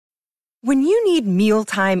When you need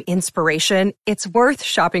mealtime inspiration, it's worth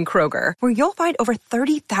shopping Kroger, where you'll find over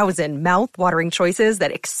 30,000 mouth-watering choices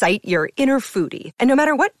that excite your inner foodie. And no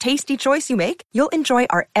matter what tasty choice you make, you'll enjoy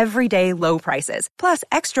our everyday low prices, plus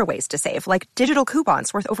extra ways to save, like digital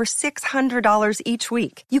coupons worth over $600 each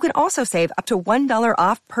week. You can also save up to $1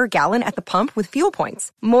 off per gallon at the pump with fuel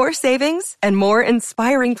points. More savings and more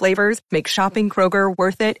inspiring flavors make shopping Kroger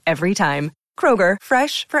worth it every time. Kroger,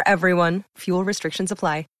 fresh for everyone. Fuel restrictions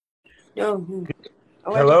apply. No.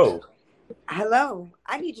 Oh, Hello. Hello.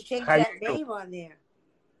 I need to change How that you name on there.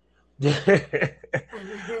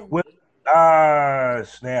 Well,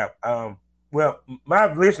 snap. Well,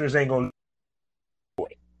 my listeners ain't gonna.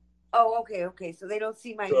 Oh, okay. So they don't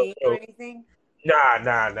see my name or anything? Nah.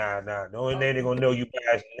 The only name they're gonna know you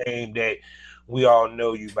by is the name that we all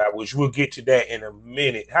know you by, which we'll get to that in a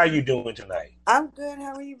minute. How you doing tonight? I'm good.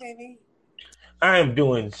 How are you, baby? I am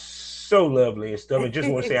doing so lovely and stuff. And just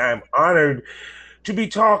want to say I'm honored to be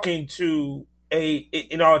talking to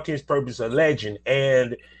in all intents and purposes, a legend.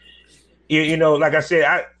 And you know, like I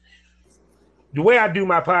said, the way I do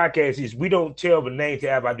my podcast is we don't tell the name till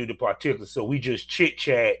after I do the particulars. So we just chit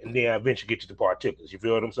chat and then I eventually get to the particulars. You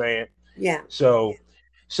feel what I'm saying? Yeah. So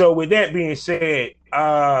with that being said,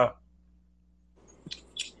 I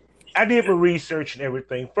did my research and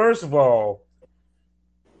everything. First of all,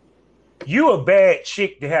 you a bad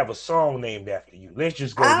chick to have a song named after you. Let's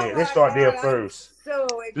just go there. Let's start there first. I'm so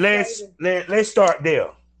excited. Let's start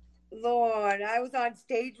there. Lord, I was on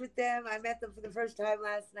stage with them. I met them for the first time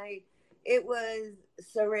last night. It was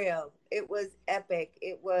surreal. It was epic.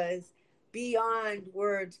 It was beyond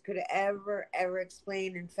words could ever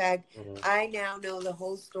explain. In fact, I now know the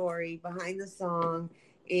whole story behind the song,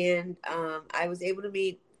 and I was able to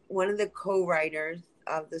meet one of the co-writers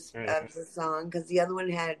of the song because the other one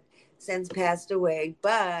had since passed away,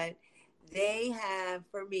 but they have,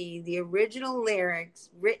 for me, the original lyrics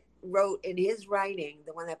wrote in his writing,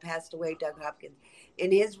 the one that passed away, Doug Hopkins,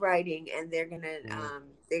 in his writing, and they're gonna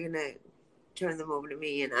turn them over to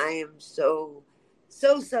me, and I am so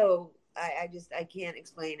I can't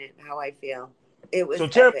explain it how I feel. It was so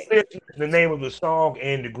tell epic. me the name of the song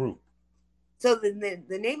and the group. So the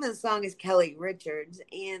name of the song is Kelly Richards,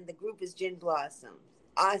 and the group is Gin Blossom.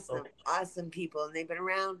 Awesome people, and they've been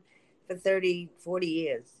around for 30, 40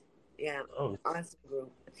 years. Yeah, awesome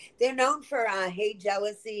group. They're known for Hey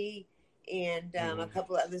Jealousy and a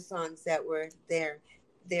couple of other songs that were their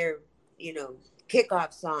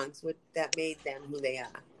kickoff songs that made them who they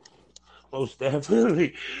are. Most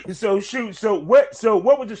definitely. So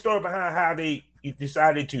what was the story behind how they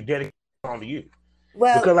decided to dedicate the song to you?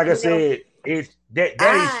 Well, because like I said, it's that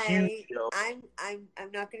is huge. You know? I'm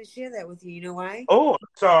not going to share that with you. You know why? Oh,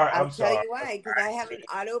 sorry. I'll tell you why. Because I have an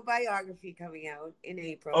autobiography coming out in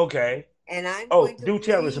April. Okay. And I'm going to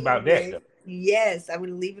tell us about that. Yes, I'm going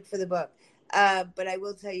to leave it for the book. But I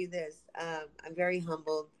will tell you this: I'm very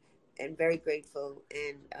humbled and very grateful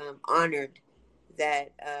and honored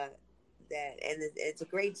that it's a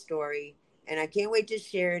great story. And I can't wait to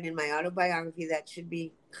share it in my autobiography that should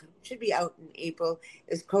be out in April.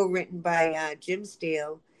 It's co-written by Jim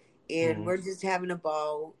Steele, and we're just having a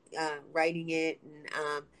ball writing it,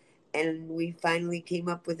 and we finally came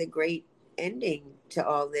up with a great ending to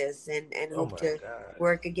all this, and hope to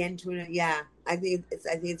work again to it. Yeah, I think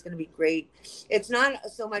it's going to be great. It's not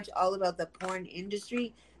so much all about the porn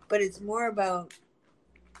industry, but it's more about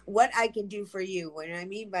what I can do for you. What I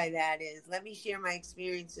mean by that is, let me share my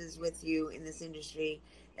experiences with you in this industry,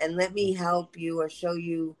 and let me help you or show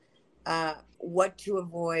you what to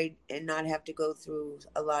avoid and not have to go through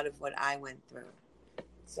a lot of what I went through.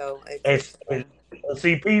 So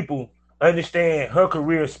see, people understand her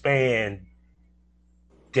career spanned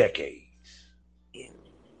decades.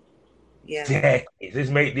 Yeah. Decades. Let's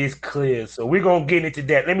make this clear. So we're gonna get into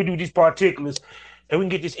that. Let me do these particulars, and we can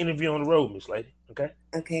get this interview on the road, Miss Lady. Okay.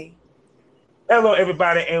 Okay. Hello,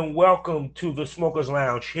 everybody, and welcome to the Smokers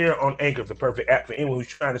Lounge here on Anchor, the perfect app for anyone who's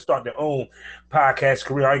trying to start their own podcast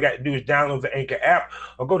career. All you got to do is download the Anchor app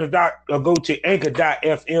or go to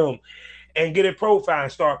anchor.fm and get a profile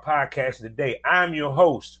and start podcasting today. I'm your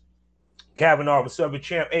host, Calvin Arbor, Southern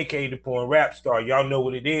Champ, aka the Porn Rap Star. Y'all know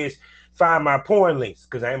what it is. Find my porn links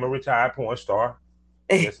because I am a retired porn star.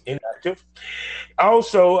 That's inactive.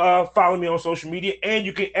 Also, follow me on social media, and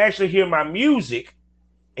you can actually hear my music.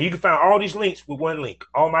 And you can find all these links with one link,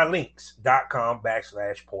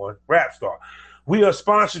 allmylinks.com/porn rap star. We are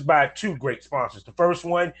sponsored by two great sponsors. The first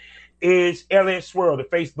one is LS Swirl, the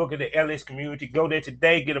Facebook of the LS community. Go there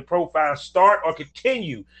today, get a profile, start or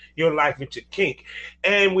continue your life into kink.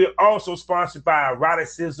 And we're also sponsored by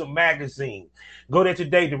Eroticism Magazine. Go there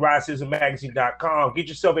today to eroticismmagazine.com. Get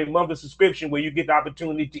yourself a monthly subscription where you get the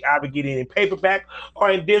opportunity to either get it in paperback or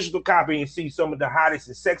in digital copy and see some of the hottest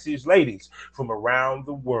and sexiest ladies from around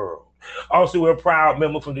the world. Also, we're a proud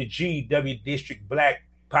member from the GW District Black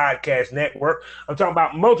Podcast Network. I'm talking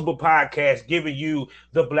about multiple podcasts giving you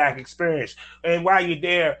the Black experience. And while you're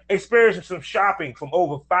there, experiencing some shopping from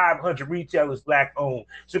over 500 retailers Black owned.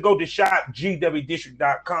 So go to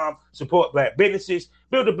shopgwdistrict.com, support Black businesses,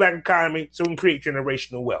 build a Black economy so we can create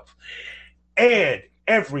generational wealth. And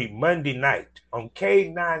every Monday night on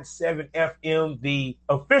K97 FM, the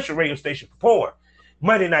official radio station for porn,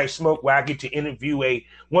 Monday Night Smoke, where I get to interview a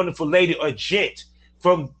wonderful lady or gent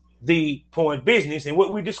from the porn business, and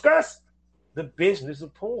what we discuss, the business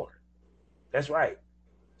of porn. That's right.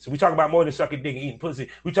 So we talk about more than sucking dick and eating pussy.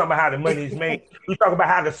 We talk about how the money is made. We talk about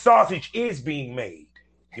how the sausage is being made.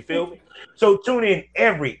 You feel me? So tune in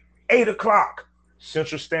every 8 o'clock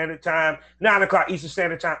Central Standard Time, 9 o'clock Eastern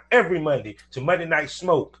Standard Time every Monday to Monday Night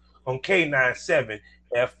Smoke on K97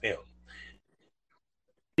 FM.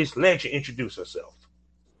 Just let you introduce herself.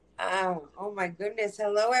 Oh my goodness.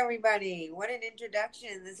 Hello, everybody. What an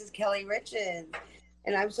introduction. This is Kelly Richards,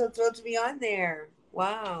 and I'm so thrilled to be on there.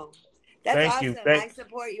 Wow. That's awesome. I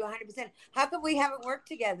support you 100%. How come we haven't worked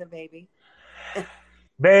together, baby?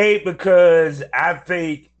 Babe, because I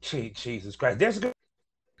think, Jesus Christ, that's good.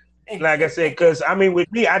 Like I said, because, I mean,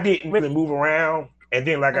 with me, I didn't really move around. And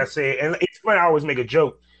then, like I said, and it's funny, I always make a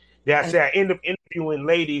joke that I say I end up interviewing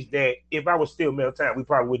ladies that if I was still male time, we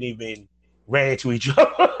probably wouldn't even ran into each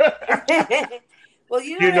other. Well,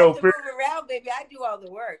 you don't have to move around, baby. I do all the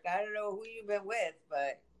work. I don't know who you've been with,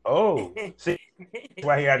 but see, that's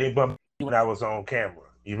why I didn't bump when I was on camera.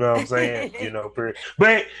 You know what I'm saying?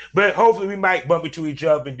 But hopefully we might bump into each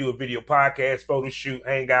other and do a video podcast, photo shoot,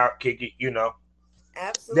 hang out, kick it.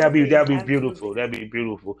 Absolutely. That'd be beautiful. That'd be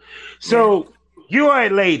beautiful. So you are a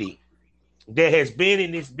lady that has been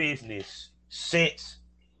in this business since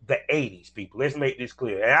the 80s, people. Let's make this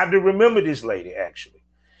clear. And I do remember this lady, actually.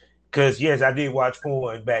 Because, yes, I did watch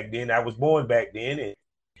porn back then. I was born back then, and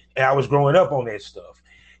I was growing up on that stuff.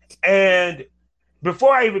 And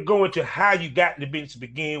before I even go into how you got in the business to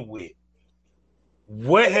begin with,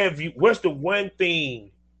 what's the one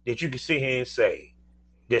thing that you can sit here and say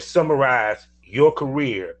that summarized your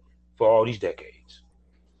career for all these decades?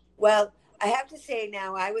 Well, I have to say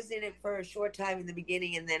now, I was in it for a short time in the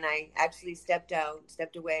beginning, and then I actually stepped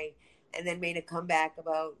away, and then made a comeback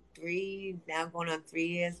about now going on 3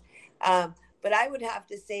 years. But I would have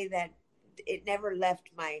to say that it never left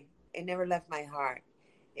my heart.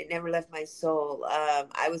 It never left my soul.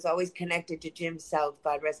 I was always connected to Jim South,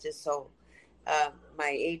 God rest his soul, my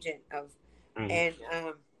agent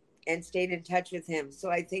and stayed in touch with him. So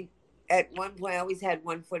I think at one point I always had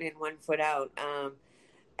one foot in, one foot out.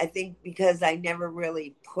 I think because I never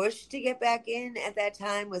really pushed to get back in at that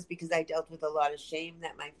time was because I dealt with a lot of shame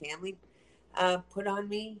that my family put on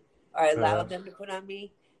me, or allowed them to put on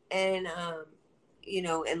me. And,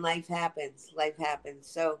 and life happens.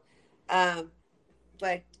 So,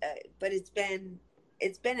 but it's been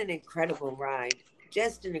an incredible ride,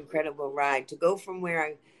 just an incredible ride to go from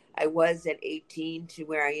where I was at 18 to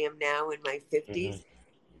where I am now in my 50s.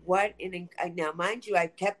 Now, mind you,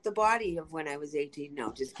 I've kept the body of when I was 18.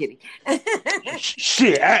 No, just kidding.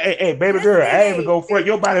 Shit, hey, baby girl, I ain't even go for it.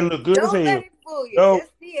 Your body look good as hell. Don't let it fool you. No.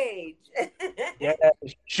 Just the age. Yeah,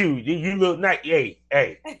 shoot, you look nice.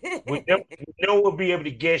 Hey, no one would be able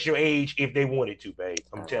to guess your age if they wanted to, babe.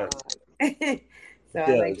 I'm telling you. So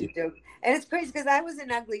I like to joke. And it's crazy because I was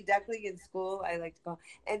an ugly duckling in school, I like to call.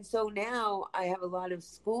 And so now I have a lot of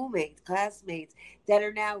schoolmates, classmates that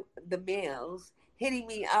are now the males hitting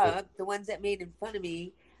me up. The ones that made fun of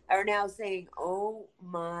me are now saying, "Oh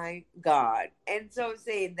my God." And so I'm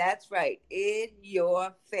saying, that's right, in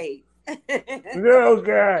your face. Oh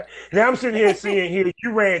God. Now I'm sitting here seeing here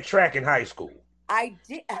you ran track in high school. I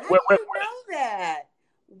did. How do you know that?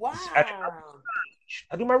 Wow.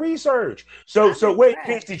 I do my research. So what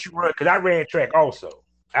events did you run? Because I ran track also.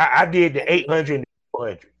 I did the 800 and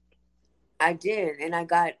 400. I did, and I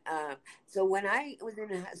got so when I was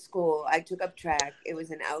in school, I took up track. It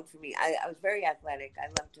was an out for me. I was very athletic. I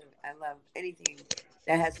love anything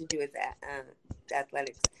that has to do with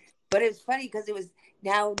athletics. But it's funny because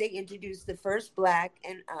now they introduced the first black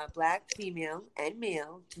female and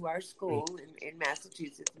male to our school in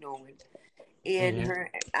Massachusetts, Norwood. And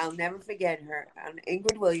I'll never forget her.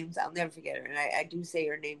 Ingrid Williams, I'll never forget her. And I do say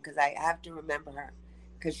her name because I have to remember her.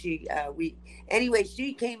 Because she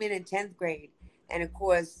came in 10th grade. And of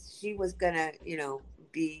course, she was going to,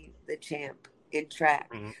 be the champ in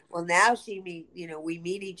track. Well, now we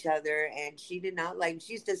meet each other, and she did not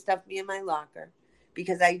she used to stuff me in my locker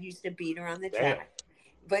because I used to beat her on the track.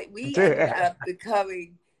 But we ended up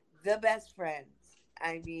becoming the best friends.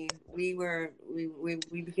 I mean, we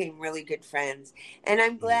became really good friends, and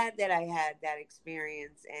I'm glad that I had that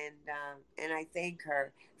experience, and I thank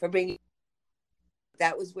her for bringing.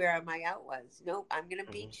 That was where my out was. Nope, I'm gonna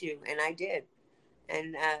beat you, and I did,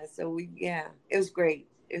 and so it was great.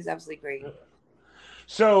 It was absolutely great.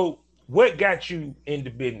 So, what got you into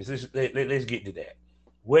business? Let's get to that.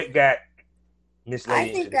 What got Miss Lady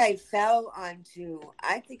into this? I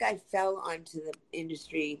think I fell onto the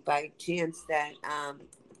industry by chance that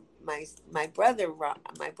my brother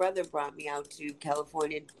brought me out to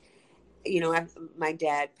California. My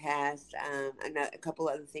dad passed, and a couple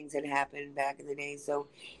other things had happened back in the day. So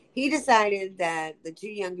he decided that the two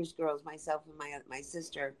youngest girls, myself and my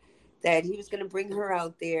sister, that he was going to bring her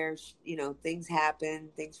out there. Things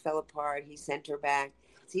happened, things fell apart. He sent her back.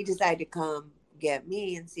 So he decided to come get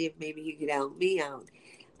me and see if maybe he could help me out.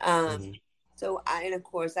 So of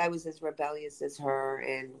course I was as rebellious as her,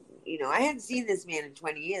 and I hadn't seen this man in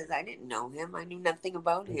 20 years. I didn't know him. I knew nothing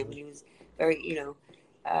about him. He was very,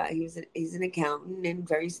 he's an accountant and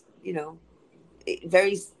very,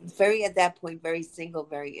 very, very at that point, very single,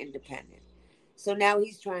 very independent. So now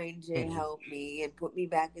he's trying to help me and put me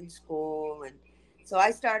back in school. And so I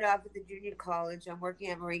started off at the junior college. I'm working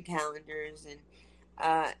at Marie Callender's,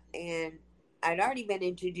 and I'd already been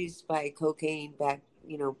introduced by cocaine back,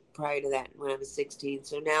 prior to that when I was 16.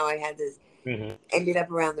 So now I had this, ended up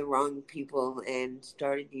around the wrong people and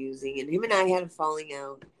started using. And him and I had a falling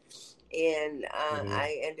out. And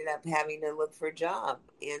I ended up having to look for a job.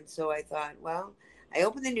 And so I thought, well, I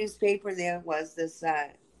opened the newspaper, and there was this,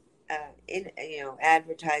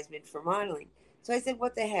 advertisement for modeling. So I said,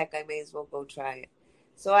 what the heck? I may as well go try it.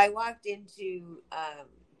 So I walked into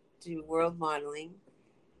to World Modeling,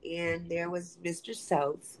 and there was Mr.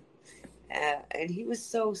 South, and he was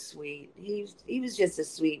so sweet. He was just a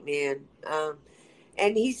sweet man.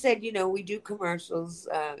 And he said, we do commercials.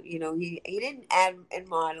 He didn't add in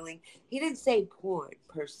modeling. He didn't say porn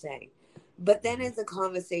per se. But then as the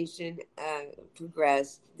conversation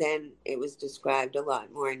progressed, then it was described a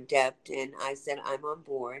lot more in depth. And I said, I'm on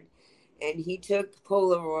board. And he took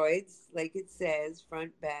Polaroids, like it says,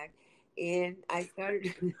 front, back. And I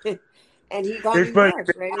started, and he got me work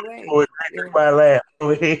right away. I laugh.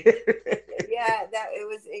 It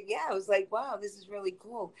was like, wow, this is really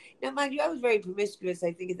cool. Now, mind you, I was very promiscuous.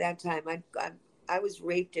 I think at that time, I was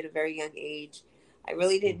raped at a very young age. I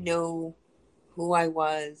really didn't know who I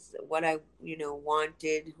was, what I,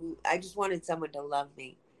 wanted. I just wanted someone to love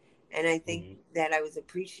me, and I think that I was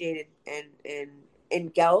appreciated and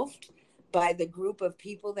engulfed by the group of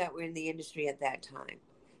people that were in the industry at that time.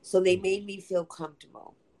 So they made me feel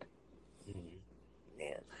comfortable.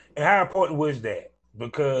 Yeah. And how important was that?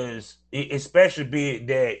 Because especially being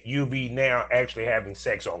that you be now actually having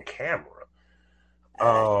sex on camera.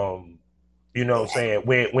 What I'm saying?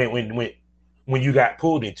 When you got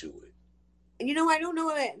pulled into it. I don't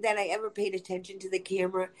know that I ever paid attention to the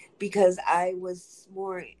camera because I was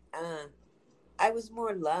more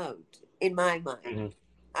loved in my mind.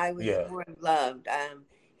 I was more loved,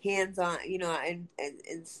 hands on, and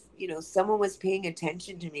someone was paying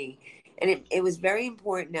attention to me. And it was very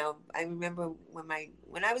important. Now, I remember when I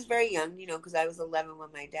was very young, because I was 11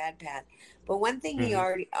 when my dad passed. But one thing he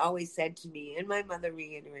always said to me, and my mother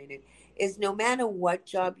reiterated, is no matter what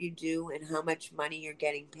job you do and how much money you're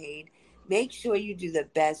getting paid, make sure you do the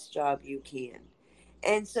best job you can.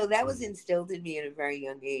 And so that was instilled in me at a very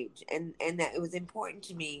young age. And that it was important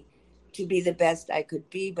to me to be the best I could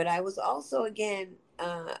be. But I was also, again,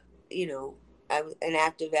 I was an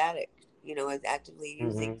active addict. I was actively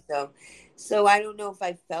using. So I don't know if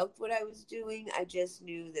I felt what I was doing. I just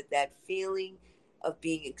knew that feeling of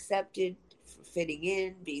being accepted, fitting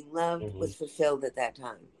in, being loved was fulfilled at that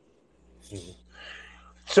time.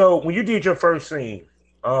 So when you did your first scene,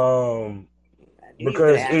 because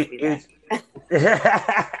it's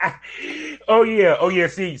oh yeah.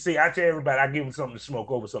 See, I tell everybody I give them something to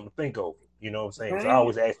smoke over, something to think over. You know what I'm saying? Right. So I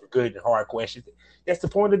always ask the good and hard questions. That's the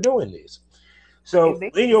point of doing this. So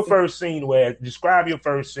in your first scene, describe your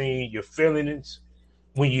first scene, your feelings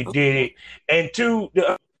when you did it, and two,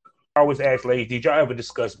 I always ask ladies, did y'all ever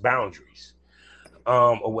discuss boundaries?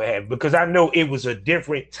 or what have you. Because I know it was a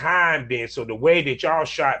different time then. So the way that y'all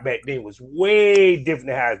shot back then was way different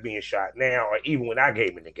than how it's being shot now, or even when I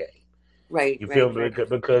came in the game. Right, You feel right, me? right.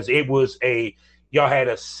 Because it was y'all had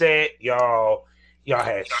a set, y'all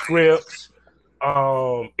had scripts.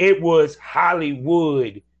 It was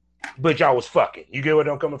Hollywood, but y'all was fucking. You get where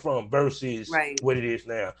I'm coming from versus Right. what it is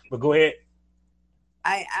now. But go ahead.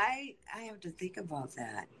 I have to think about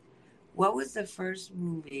that. What was the first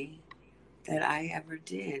movie that I ever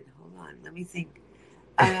did? Hold on, let me think.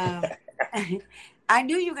 Um, I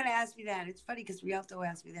knew you were going to ask me that. It's funny because Rialto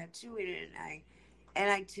asked me that too, and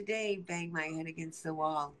I today banged my head against the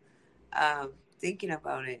wall, thinking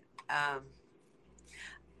about it.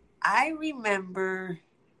 I remember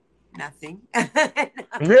nothing.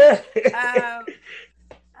 Yeah.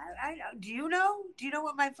 Do you know? Do you know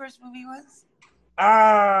what my first movie was?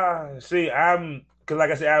 See, because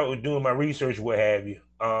like I said, I was doing my research, what have you.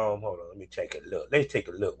 Hold on, let me take a look. Let's take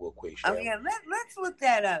a look real quick, Oh shall yeah, let's look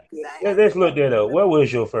that up because I let's think look that would that be up. What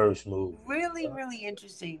was your first movie? really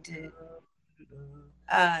interesting to.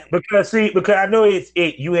 Because I know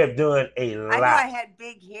you have done a I know lot. I had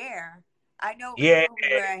big hair. I know it was a Yeah. movie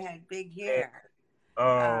where I had big hair.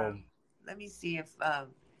 Um, Let me see if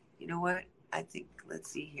you know what I think. Let's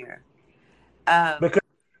see here. Um, because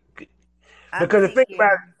I'm because the thing about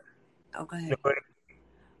thinking. Oh, go ahead. let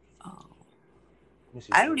Oh, me see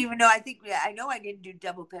I don't something. even know. I know I didn't do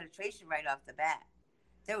double penetration right off the bat.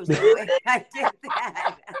 There was no way I did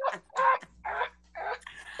that.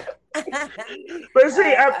 But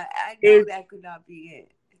see, I know it, that could not be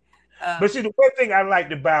it. but see, the one thing I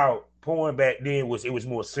liked about porn back then was it was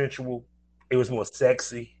more sensual, it was more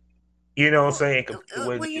sexy. You know what I'm Well, saying? Compared to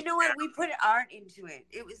what well, it you is know what? We put art into it.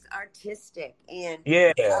 It was artistic, now.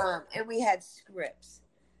 Yeah. and we had scripts.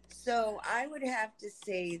 So I would have to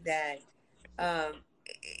say that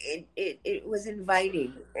it was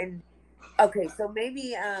inviting. And okay, so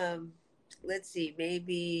maybe let's see,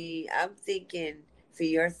 maybe I'm thinking For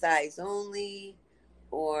Your Thighs Only,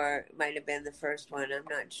 or it might have been the first one. I'm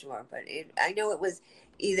not sure, but I know it was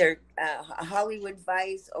either Hollywood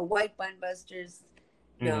Vice or White Bun Busters.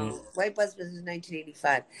 Mm-hmm. No, White Bus was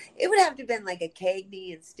 1985. It would have to have been like a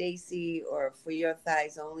Cagney and Stacy or For Your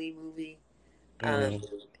Thighs Only movie um,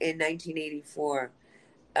 Mm-hmm. in 1984.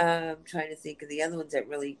 Trying to think of the other ones that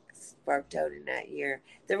really sparked out in that year.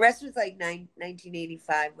 The rest was like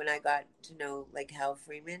 1985 when I got to know like Hal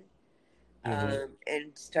Freeman Mm-hmm.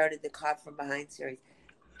 and started the Caught from Behind series.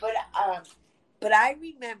 But um, but I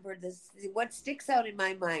remember this. What sticks out in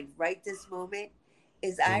my mind right this moment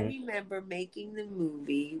is I Mm-hmm. remember making the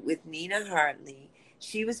movie with Nina Hartley.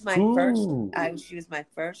 She was my first. Ooh. She was my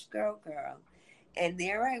first girl, and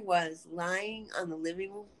there I was lying on the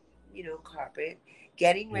living room, carpet,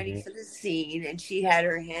 getting ready Mm-hmm. for the scene, and she had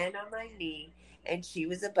her hand on my knee, and she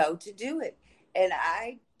was about to do it, and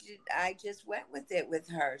I just went with it with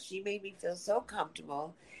her. She made me feel so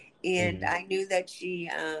comfortable, and Mm-hmm. I knew that she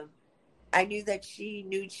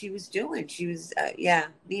knew what she was doing. She was, yeah.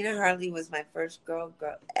 Nina Hartley was my first girl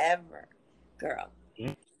ever, girl,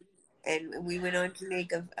 and we went on to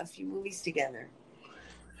make a few movies together.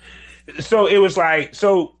 So it was like,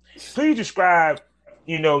 so please describe,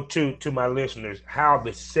 to my listeners how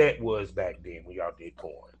the set was back then when y'all did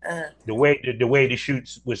porn. Uh, The way the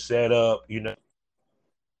shoots was set up.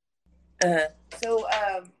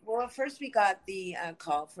 uh. Well, first we got the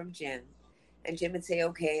call from Jim, and Jim would say,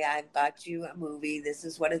 "Okay, I've got you a movie. This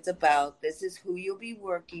is what it's about. This is who you'll be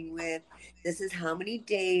working with. This is how many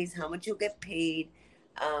days, how much you'll get paid."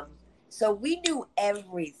 Um, so we knew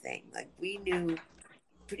everything. Like we knew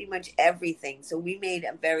pretty much everything. So we made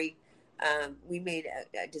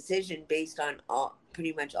a decision based on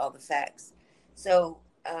pretty much all the facts. So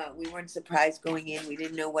we weren't surprised going in. We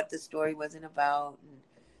didn't know what the story wasn't about. And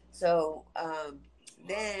so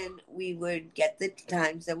then we would get the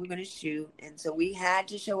times that we're going to shoot. And so we had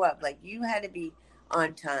to show up. Like you had to be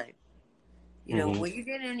on time. Mm-hmm. What you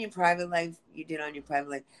did in your private life, you did on your private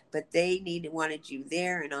life, but they wanted you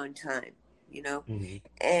there and on time, you know, Mm-hmm.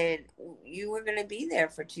 and you were going to be there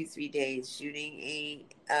for 2-3 days shooting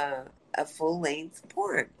a full length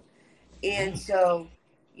porn. And so,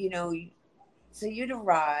 you know, so you'd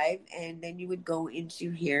arrive and then you would go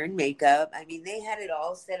into hair and makeup. I mean, they had it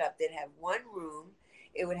all set up. They'd have one room.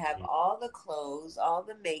 It would have all the clothes, all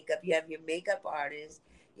the makeup. You have your makeup artist.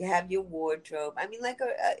 You have your wardrobe. I mean, like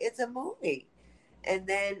it's a movie. And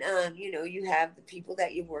then, you have the people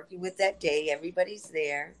that you're working with that day. Everybody's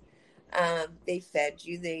there. They fed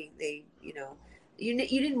you. You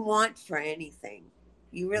didn't want for anything.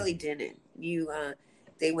 You really didn't.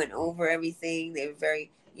 They went over everything. They were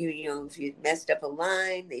very, if you messed up a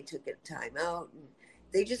line, they took a time out.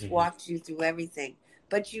 They just walked you through everything.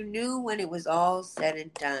 But you knew when it was all said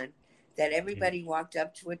and done that everybody walked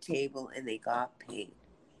up to a table and they got paid.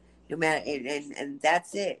 No matter, and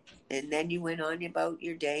that's it. And then you went on about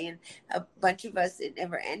your day, and a bunch of us, it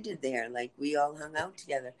never ended there. Like, we all hung out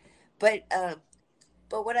together. But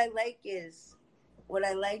what I liked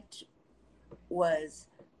was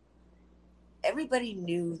everybody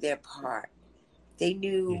knew their part. They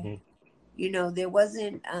knew, there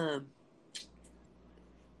wasn't, I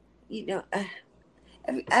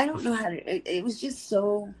don't know how to. It was just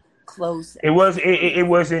so close. It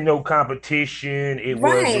wasn't no competition. It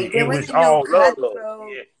wasn't. It was all love.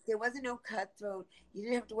 Yeah. There wasn't no cutthroat. You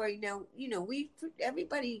didn't have to worry. Now,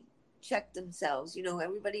 everybody checked themselves.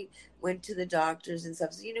 Everybody went to the doctors and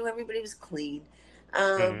stuff. So everybody was clean.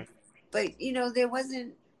 But there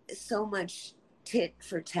wasn't so much tit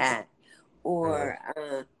for tat or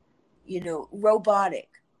robotic.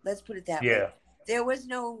 Let's put it that way. There was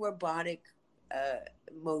no robotic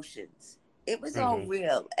motions. It was all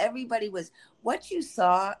real. Everybody was, what you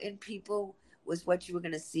saw in people was what you were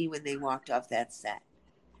going to see when they walked off that set.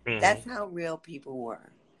 That's how real people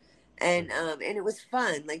were. And it was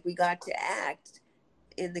fun. Like, we got to act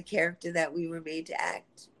in the character that we were made to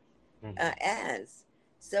act as.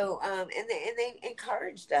 So, and they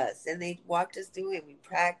encouraged us, and they walked us through it. We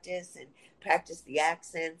practiced the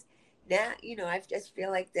accents. Now, I just feel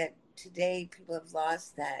like that today people have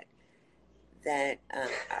lost that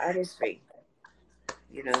artistry.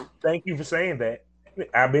 Thank you for saying that.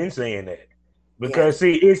 I've been saying that because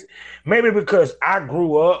see, it's maybe because I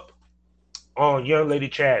grew up on Young Lady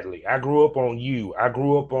Chadley. I grew up on you. I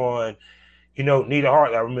grew up on, Nita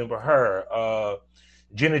Hart. I remember her.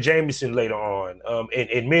 Jenna Jameson later on. And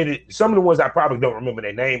admitted some of the ones I probably don't remember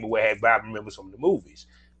their name, but I remember some of the movies.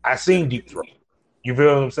 I seen Deep Throat. You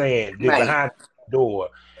feel what I'm saying? Behind the door.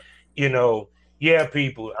 Yeah,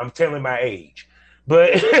 people. I'm telling my age,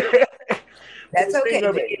 but. That's okay.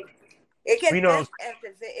 It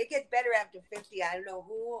gets better after 50. I don't know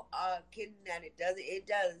who kidding that it does. It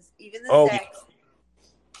does. Even the sex.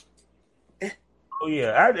 Oh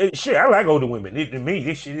yeah, I like older women. To me,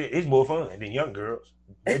 this shit is more fun than young girls.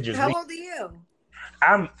 How old are you?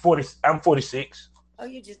 I'm 40. I'm 46. Oh,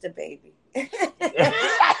 you're just a baby.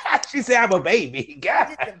 She said I'm a baby. God.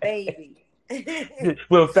 You're just a baby.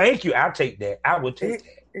 Well, thank you. I'll take that. I would take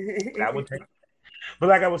that. I would take that. But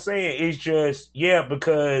like I was saying, it's just,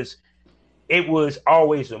 because it was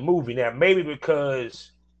always a movie. Now, maybe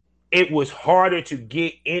because it was harder to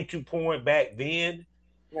get into porn back then,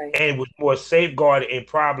 and it was more safeguarded and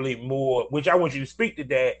probably more, which I want you to speak to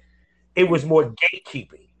that, it was more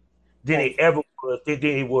gatekeeping than it ever was, than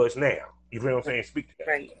it was now. You feel what I'm saying? Speak to that.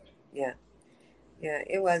 Right. Yeah. Yeah,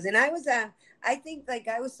 it was. And I was, I think, like,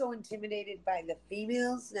 I was so intimidated by the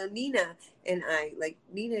females. Now, Nina and I,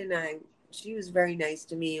 she was very nice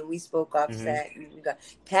to me, and we spoke offset. And we got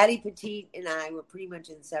Patty Petite and I were pretty much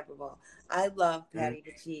inseparable. I love Patty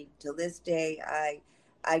Petite till this day.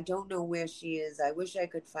 I don't know where she is. I wish I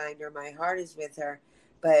could find her. My heart is with her.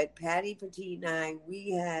 But Patty Petite and I,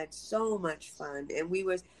 we had so much fun, and we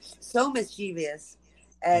were so mischievous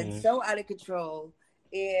and so out of control,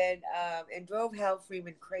 and drove Hal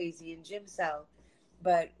Freeman crazy and Jim South.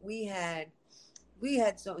 But we had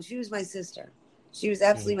she was my sister. She was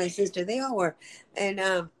absolutely my sister. They all were.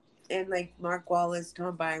 And like Mark Wallace,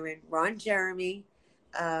 Tom Byron, Ron Jeremy,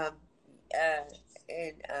 and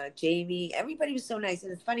Jamie. Everybody was so nice.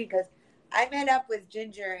 And it's funny because I met up with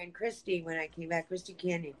Ginger and Christy when I came back, Christy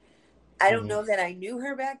Canyon. I don't know that I knew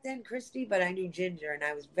her back then, Christy, but I knew Ginger, and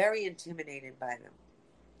I was very intimidated by them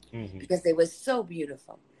because they were so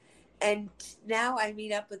beautiful. And now I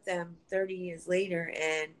meet up with them 30 years later,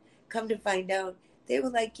 and come to find out, they were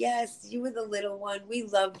like, yes, you were the little one. We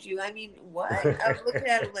loved you. I mean, what? I was looking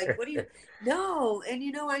at them like, what do you? No. And,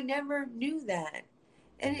 I never knew that.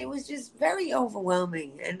 And it was just very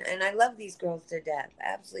overwhelming. And I love these girls to death.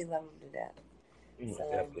 I absolutely love them to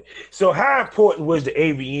death. So how important was the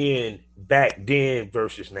AVN back then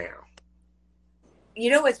versus now?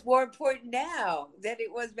 It's more important now than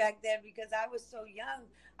it was back then because I was so young.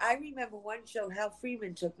 I remember one show Hal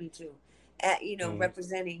Freeman took me to.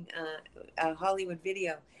 Representing Hollywood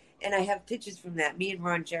Video, and I have pictures from that. Me and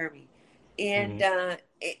Ron Jeremy, and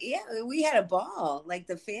we had a ball. Like,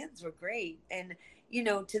 the fans were great, and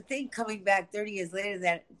to think coming back 30 years later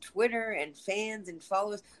that Twitter and fans and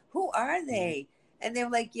followers, who are they? And they're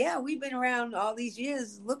like, yeah, we've been around all these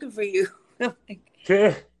years looking for you. I'm like,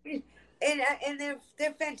 and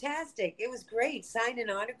they're fantastic. It was great signing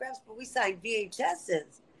autographs, but we signed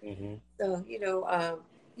VHSs. So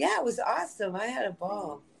yeah, it was awesome. I had a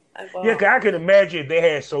ball. Yeah, 'cause I can imagine if they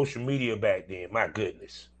had social media back then. My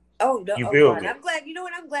goodness. Oh no! You Oh feel God! me? I'm glad. You know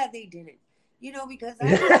what? I'm glad they didn't. Because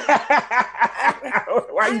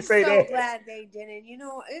Why you I'm say so that? glad they didn't.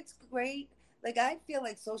 It's great. Like I feel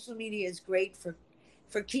like social media is great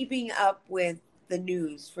for keeping up with the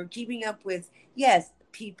news, for keeping up with yes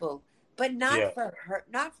people, but not Yeah. for hurt.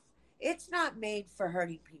 Not it's not made for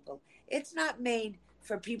hurting people. It's not made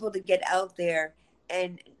for people to get out there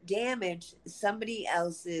and damage somebody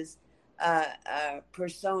else's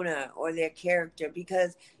persona or their character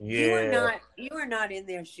because Yeah. you are not in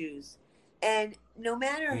their shoes, and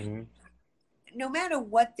Hmm. no matter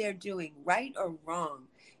what they're doing, right or wrong,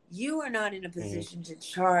 you are not in a Hmm. position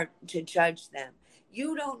to judge them.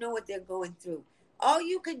 You don't know what they're going through. All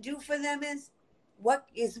you can do for them is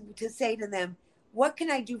to say to them, what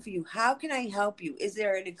can I do for you? How can I help you? Is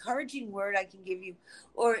there an encouraging word I can give you?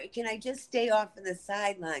 Or can I just stay off in the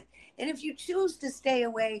sideline? And if you choose to stay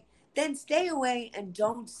away, then stay away and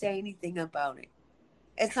don't say anything about it.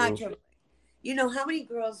 It's not True. your how many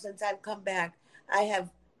girls since I've come back I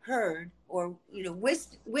have heard or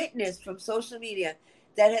witnessed from social media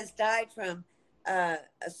that has died from a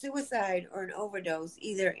suicide or an overdose,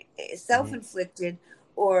 either Hmm. self-inflicted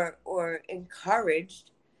or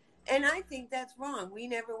encouraged. And I think that's wrong. We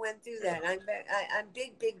never went through that. I'm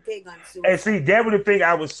big on And suicide. see, that was the thing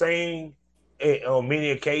I was saying on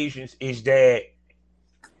many occasions is that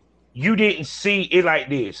you didn't see it like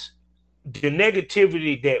this. The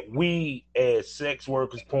negativity that we as sex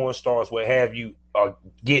workers, porn stars, what have you,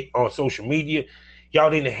 get on social media, y'all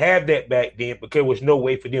didn't have that back then because there was no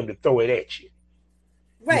way for them to throw it at you.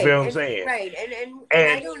 You Right, feel what I'm and saying? right, and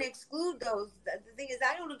I And don't exclude those. The thing is,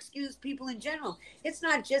 I don't excuse people in general. It's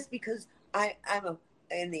not just because I'm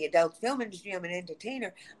in the adult film industry. I'm an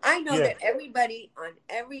entertainer. I know yeah, that everybody on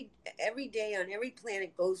every day on every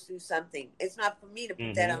planet goes through something. It's not for me to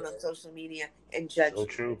put that hmm, out on social media and so judge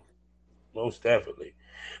them. true, most definitely,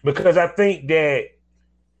 because I think that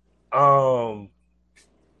um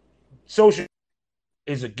social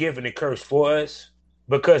is a gift and a curse for us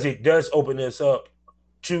because it does open us up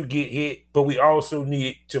to get hit, but we also need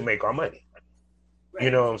it to make our money. You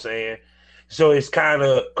Right. know what I'm saying? So it's kind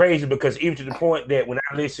of crazy because even to the point that when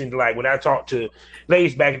I listened, like when I talked to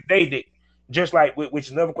ladies back in the day, that just like which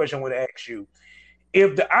is another question I want to ask you,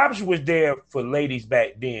 if the option was there for ladies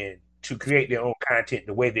back then to create their own content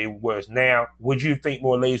the way they was now, would you think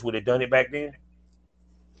more ladies would have done it back then?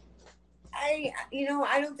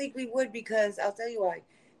 I don't think we would because I'll tell you why.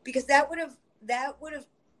 Because that would have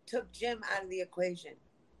took Jim out of the equation.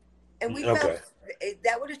 And we felt Okay.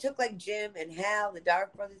 that would have took like Jim and Hal, the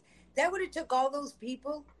Dark Brothers. That would have took all those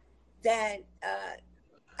people that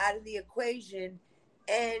out of the equation,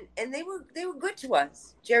 and they were good to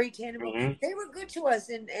us. Jerry Tannenbaum, Hmm. they were good to us,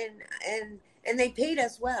 and they paid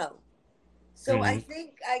us well. So I Hmm.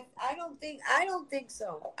 think I don't think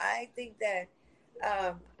so. I think that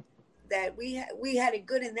um, that we had it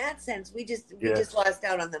good in that sense. We Yeah. just lost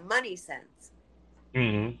out on the money sense.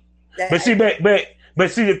 Hmm. That But I see, think.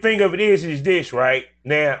 but see, the thing of it is this, right?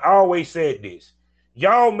 Now, I always said this: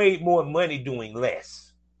 y'all made more money doing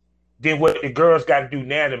less than what the girls got to do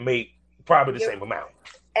now to make probably the You're, same amount.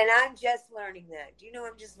 and I'm just learning that. Do you know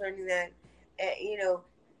I'm just learning that?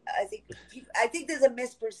 I think I think there's a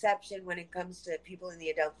misperception when it comes to people in the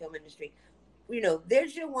adult film industry.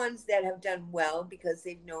 There's your ones that have done well because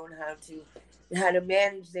they've known how to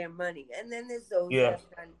manage their money, and then there's those that Yeah.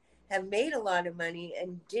 have made a lot of money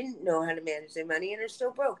and didn't know how to manage their money and are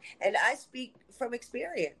still broke. And I speak from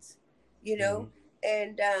experience, you know, Hmm.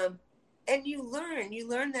 and you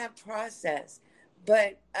learn that process,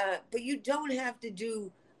 but you don't have to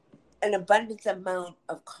do an abundance amount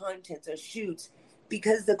of content or shoots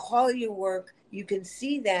because the quality of work you can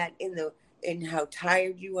see that in how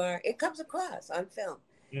tired you are. It comes across on film.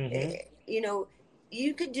 Hmm. Eh, you know,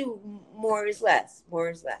 you could do more is less. More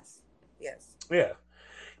is less. Yes. Yeah.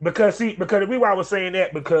 Because the reason why I was saying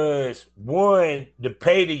that because one, the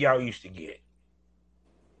pay that y'all used to get,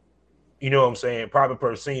 you know what I'm saying, probably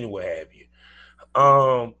per scene or what have you.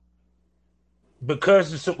 Um,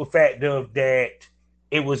 because the simple fact of that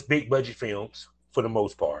it was big budget films for the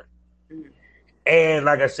most part. Mhm. And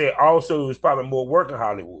like I said, also it was probably more work in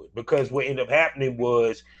Hollywood because what ended up happening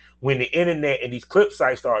was when the internet and these clip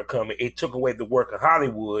sites started coming, it took away the work in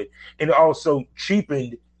Hollywood and it also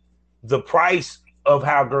cheapened the price of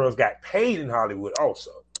how girls got paid in Hollywood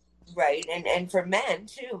also. Right, and for men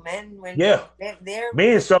too. Men when Yeah. their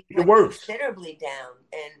Men pay some of the went worst. considerably down,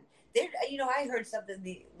 and I heard something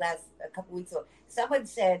the last a couple weeks ago. Someone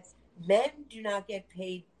said men do not get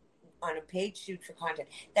paid on a paid shoot for content.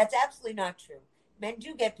 That's absolutely not true. Men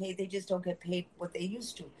do get paid. They just don't get paid what they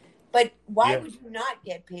used to. But why would you not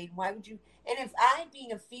get paid? Why would you? And if I,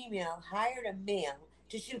 being a female, hired a male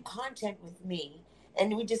to shoot content with me,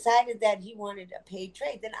 and we decided that he wanted a paid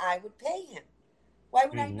trade, then I would pay him. Why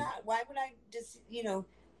would I not? Why would I just,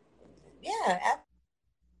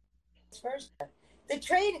 first. The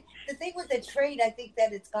trade, the thing with the trade, I think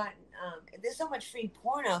that it's gotten, there's so much free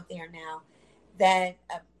porn out there now that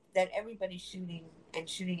that everybody's shooting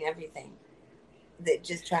everything. That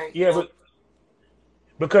just trying. But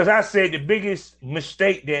because I said the biggest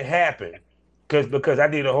mistake that happened, because I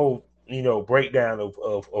did a whole breakdown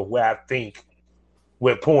of where I think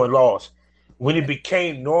where porn lost. When it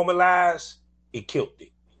became normalized, it killed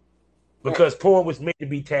it. Because porn was meant to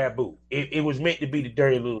be taboo. It was meant to be the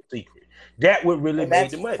dirty little secret. That would really make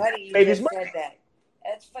the money. Funny you just said that.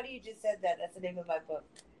 That's funny you just said that. That's the name of my book.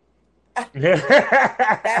 That's the name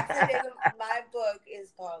of my book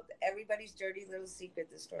is called Everybody's Dirty Little Secret,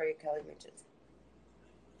 The Story of Kelly Richards.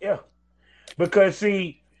 Yeah. Because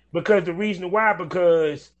the reason why,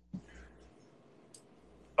 because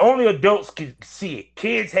only adults could see it.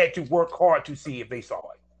 Kids had to work hard to see if they saw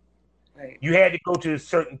it. Right. You had to go to a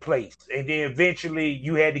certain place, and then eventually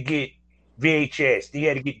you had to get VHS. You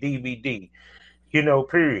had to get DVD.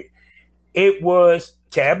 Period. It was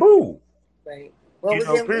taboo. Right. Well, it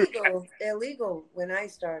was illegal when I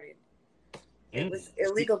started. It was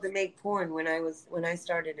illegal to make porn when I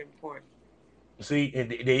started in porn. See,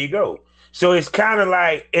 and there you go. So it's kind of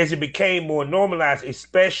like as it became more normalized,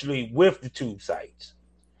 especially with the tube sites.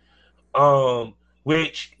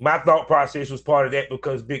 Which my thought process was part of that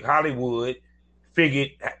because Big Hollywood figured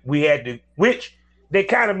we had to, which they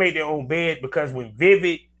kind of made their own bed because when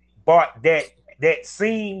Vivid bought that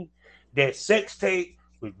scene, that sex tape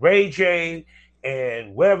with Ray J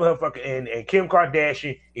and whatever her fucking and Kim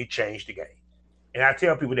Kardashian, it changed the game. And I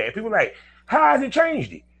tell people that. People are like, how has it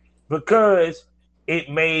changed it? Because it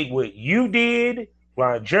made what you did,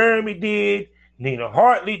 Ron Jeremy did, Nina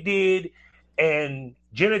Hartley did, and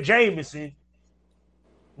Jenna Jameson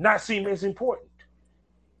not seem as important.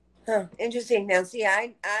 Huh. Interesting. Now, see,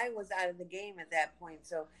 I was out of the game at that point.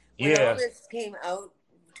 So when all this came out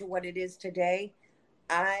to what it is today,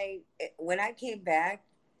 when I came back,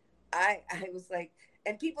 I was like,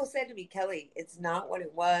 and people said to me, Kelly, it's not what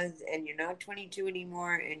it was, and you're not 22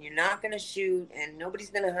 anymore, and you're not going to shoot, and nobody's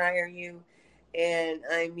going to hire you. And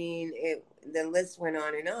I mean, the list went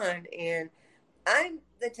on, and I'm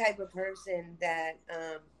the type of person that,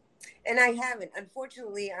 and I haven't,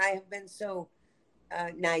 unfortunately, I have been so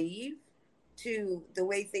naive to the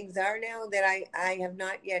way things are now that I have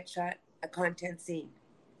not yet shot a content scene.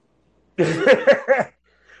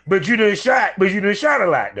 But you done shot a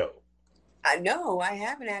lot though. No, I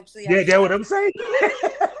haven't actually. Yeah, that's what I'm saying.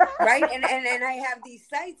 Right, and I have these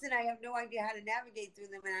sites, and I have no idea how to navigate through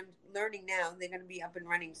them, and I'm learning now. They're going to be up and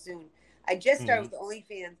running soon. I just started with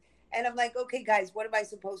OnlyFans, and I'm like, okay, guys, what am I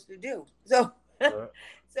supposed to do? So,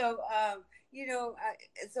 so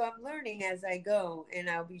I'm learning as I go, and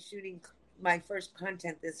I'll be shooting my first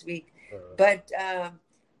content this week. But I've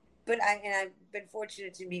been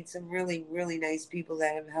fortunate to meet some really, really nice people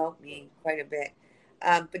that have helped me quite a bit.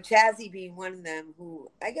 But Chazzy being one of them who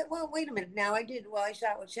wait a minute. Now I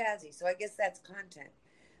shot with Chazzy, so I guess that's content.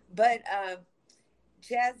 But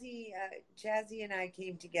Chazzy and I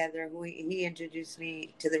came together. He introduced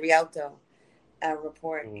me to the Rialto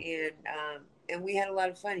report, and we had a lot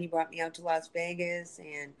of fun. He brought me out to Las Vegas,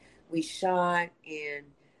 and we shot, and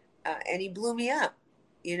he blew me up.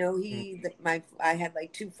 I had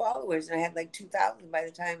like 2 followers, and I had like 2,000 by the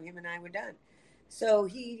time him and I were done. So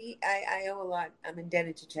I owe a lot. I'm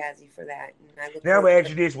indebted to Chazzy for that. And now I'm gonna ask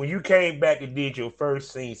you this: when you came back and did your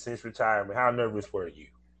first scene since retirement, how nervous were you?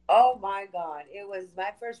 Oh my God!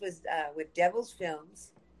 My first was with Devil's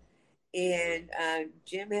Films, and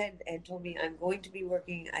Jim had told me I'm going to be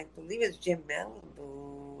working. I believe it's Jim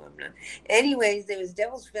Malibu. I'm not. Anyways, there was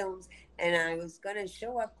Devil's Films, and I was gonna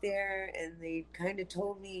show up there, and they kind of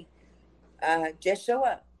told me, just show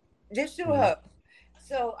up, up.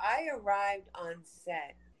 So I arrived on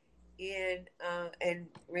set and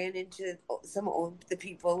ran into some the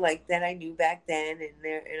people like that I knew back then, and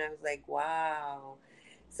I was like, wow.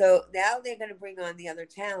 So now they're going to bring on the other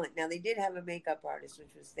talent. Now they did have a makeup artist,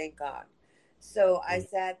 which was thank God. So I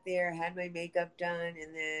sat there, had my makeup done,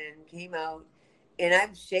 and then came out, and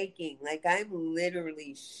I'm shaking, like I'm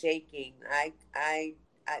literally shaking. I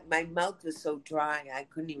my mouth was so dry I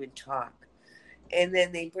couldn't even talk. And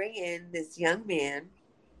then they bring in this young man,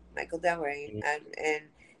 Michael Del Rey, and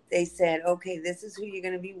they said, okay, this is who you're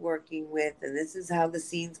going to be working with, and this is how the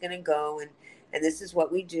scene's going to go, and this is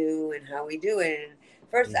what we do and how we do it. And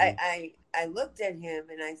first, I I looked at him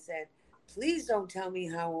and I said, please don't tell me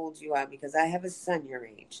how old you are because I have a son your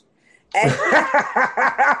age. And,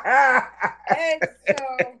 and so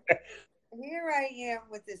here I am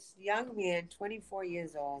with this young man, 24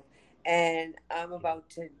 years old, and I'm about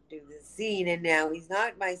to do the scene. And now he's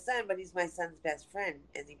not my son, but he's my son's best friend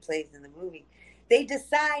as he plays in the movie. They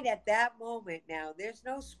decide at that moment now, there's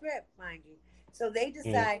no script, mind you. So they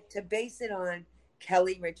decide to base it on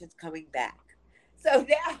Kelly Richards coming back. So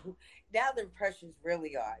now the pressure's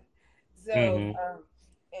really on. So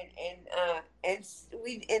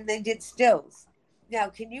and they did stills. Now,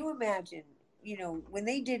 can you imagine? You know, when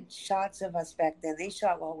they did shots of us back then, they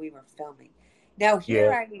shot while we were filming. Now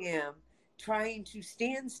here I am trying to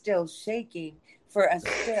stand still, shaking for a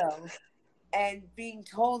still, and being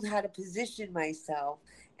told how to position myself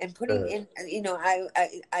and putting in. You know, I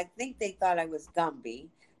think they thought I was Gumby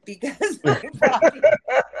because my body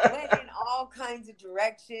went in all kinds of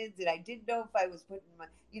directions, and I didn't know if I was putting my,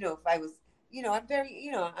 if I was, I'm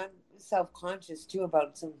very, I'm self-conscious too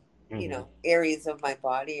about some, areas of my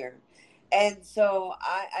body and so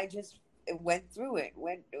I just went through it,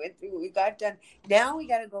 went through. We got done. Now we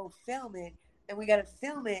got to go film it, and we got to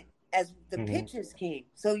film it as the pictures came.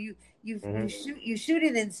 So you shoot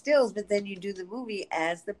it in stills, but then you do the movie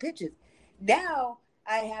as the pictures. Now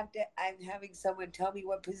I'm having someone tell me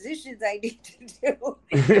what positions I need to do,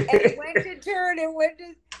 and when to turn, and when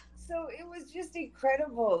to. So it was just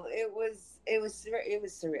incredible. It was surreal. It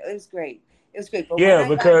was great. It was great. But yeah,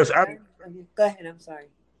 because go ahead. I'm sorry.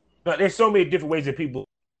 No, there's so many different ways that people.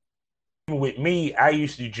 With me, I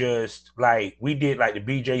used to just we did the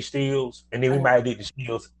BJ stills, and then we might have did the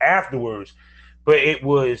stills afterwards, but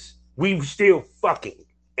we were still fucking,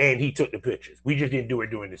 and he took the pictures. We just didn't do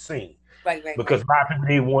it during the scene, right? Because a lot of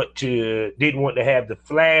people didn't want to have the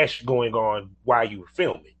flash going on while you were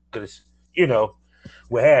filming, because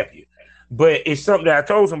what have you. But it's something that I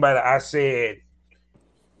told somebody. I said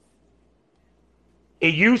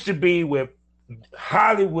it used to be where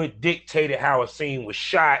Hollywood dictated how a scene was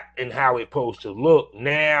shot and how it's supposed to look.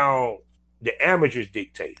 Now the amateurs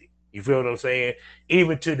dictate it. You feel what I'm saying?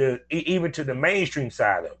 Even to the mainstream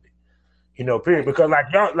side of it. Period. Because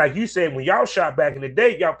like you said, when y'all shot back in the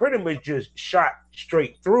day, y'all pretty much just shot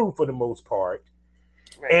straight through for the most part.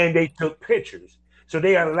 Right. And they took pictures. So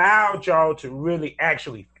they allowed y'all to really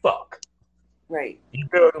actually fuck. Right. You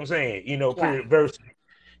feel what I'm saying? Period. Versus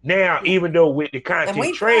now, even though with the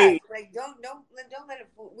content trade, don't let it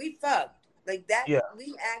fool. We fucked like that. Yeah.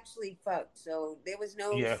 We actually fucked. So there was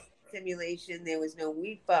no simulation. There was no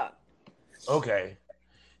we fucked. Okay.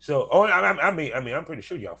 So, I mean, I'm pretty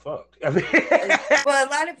sure y'all fucked. I mean, well, a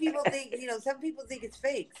lot of people think, some people think it's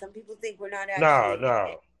fake. Some people think we're not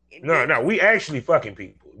actually. No. We actually fucking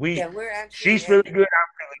people. We're actually. She's really good.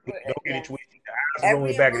 I'm really good. Don't get it twisted.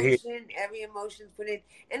 Every emotion's put in,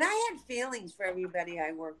 and I had feelings for everybody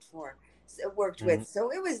I worked with,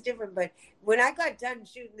 so it was different. But when I got done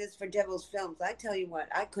shooting this for Devil's Films, I tell you what,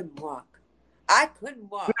 I couldn't walk. I was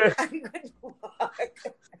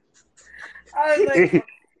like,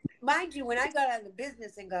 mind you, when I got out of the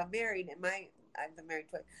business and got married, and I've been married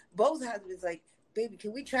twice, both husbands like, baby,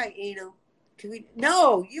 can we try anal?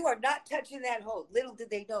 No, you are not touching that hole. Little did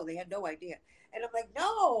they know, they had no idea. And I'm like,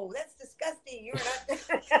 no, that's disgusting. You're not.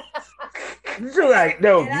 You're like,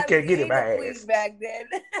 no, you can't get in my ass. Back then.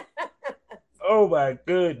 Oh my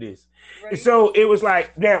goodness! Right. So it was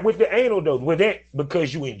like now with the anal though. Was that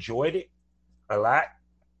because you enjoyed it a lot?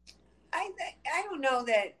 I don't know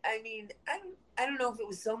that. I mean, I don't know if it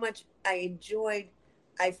was so much I enjoyed.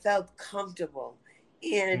 I felt comfortable,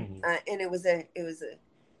 and and it was a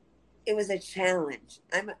challenge.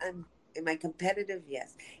 Am I competitive?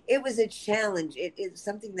 Yes. It was a challenge. It's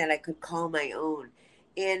something that I could call my own.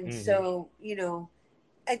 And so,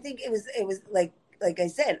 I think it was like I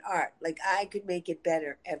said, art. Like I could make it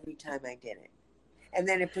better every time I did it. And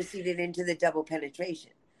then it proceeded into the double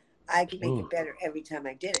penetration. I could make it better every time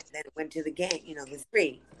I did it. Then it went to the gang, the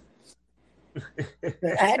 3.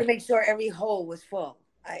 But I had to make sure every hole was full.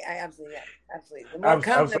 I absolutely. The more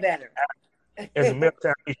cum, the better. As a male,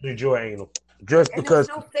 I should enjoy anal. Just because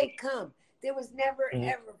there was no fake cum. There was never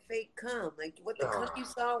ever fake cum. Like what the cum you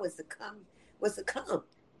saw was the cum.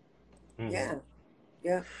 Yeah.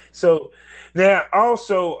 So now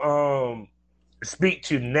also speak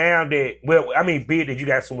to now that be it that you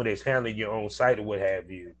got someone that's handling your own site or what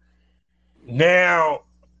have you. Now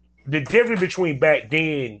the difference between back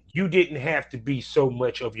then, you didn't have to be so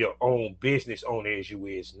much of your own business owner as you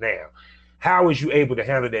is now. How was you able to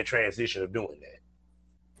handle that transition of doing that?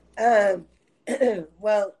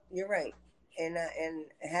 Well, you're right, and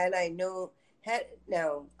had I known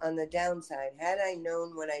Now, on the downside, had I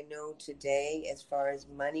known what I know today as far as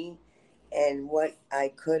money and what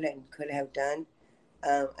I could and could have done,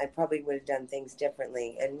 I probably would have done things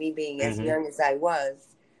differently. And me being as young as I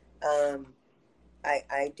was, um,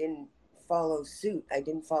 I didn't follow suit. I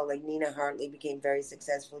didn't follow, like Nina Hartley became very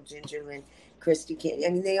successful, Ginger Lynn, Christy King. I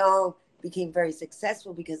mean, they all became very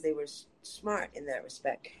successful because they were smart in that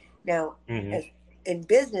respect. Now, as, in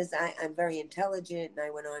business, I'm very intelligent, and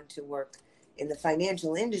I went on to work in the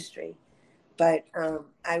financial industry. But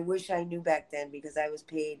I wish I knew back then, because I was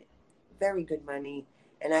paid very good money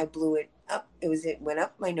and I blew it up. It went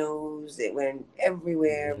up my nose. It went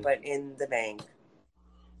everywhere, but in the bank.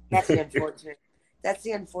 That's the unfortunate. That's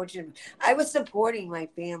the unfortunate. I was supporting my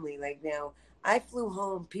family. Like, now, I flew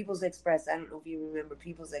home, People's Express. I don't know if you remember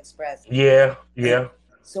People's Express. Yeah, yeah.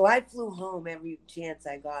 So I flew home every chance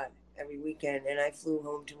I got, every weekend, and I flew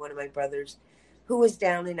home to one of my brothers who was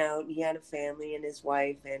down and out. He had a family and his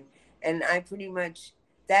wife, and I pretty much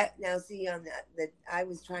that now see on that I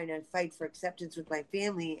was trying to fight for acceptance with my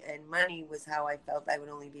family, and money was how I felt I would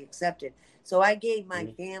only be accepted. So I gave my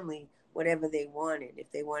family whatever they wanted.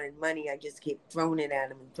 If they wanted money, I just kept throwing it at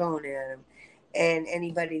them and throwing it at them. And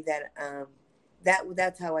anybody that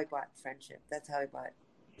that's how I bought friendship. That's how I bought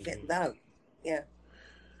love. Yeah.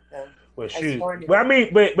 So well, shoot. But I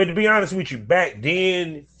mean, but to be honest with you, back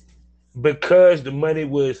then, because the money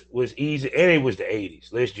was easy, and it was the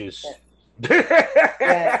 80s. Let's just.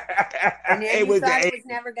 Yeah. And then you thought it was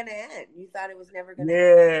never going to end. You thought it was never going to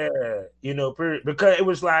end. Yeah, you know, because it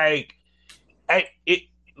was like,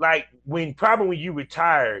 like when you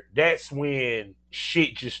retired, that's when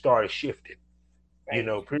shit just started shifting. Right. You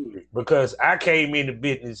know, period. Because I came into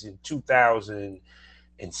business in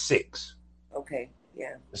 2006. Okay.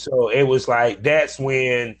 Yeah. So it was like that's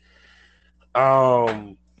when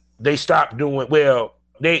they stopped doing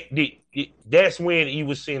that's when you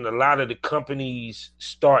were seeing a lot of the companies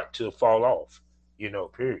start to fall off, you know,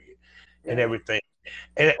 period. And everything.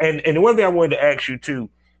 And the one thing I wanted to ask you too,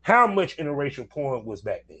 how much interracial porn was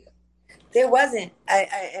back then? There wasn't,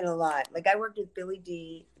 and a lot. Like, I worked with Billy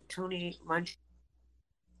D, Tony Munch.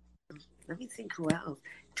 Let me think who else.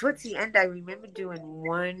 Towards the end, I remember doing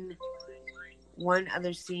one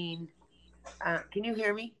other scene. Can you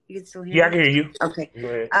hear me? You can still hear me? Yeah, I can hear you. Okay. Go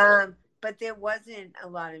ahead. But there wasn't a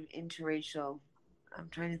lot of interracial. I'm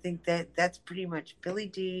trying to think that's pretty much Billy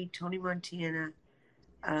D, Tony Montana,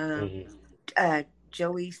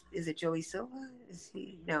 Joey. Is it Joey Silva? Is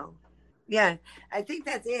he? No. Yeah, I think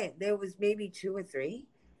that's it. There was maybe 2 or 3,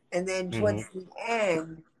 and then towards the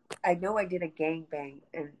end, I know I did a gangbang,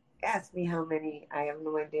 and ask me how many. I have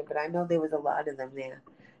no idea, but I know there was a lot of them there,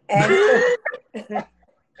 and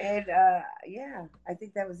and yeah, I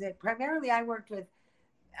think that was it. Primarily, I worked with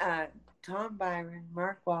Tom Byron,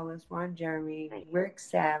 Mark Wallace, Ron Jeremy, Rick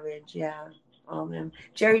Savage, all of them,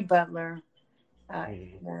 Jerry Butler.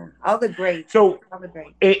 Yeah, all the greats. So, all the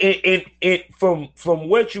greats. From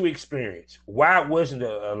what you experienced, why wasn't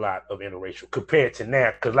there a lot of interracial compared to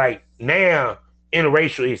now? Because like now,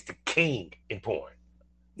 interracial is the king in porn.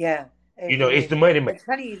 Yeah, you know, it's the money maker. It's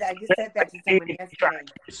funny. I just said that to someone yesterday.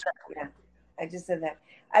 Yeah, I just said that.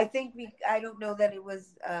 I think I don't know that it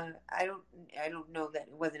was. I don't know that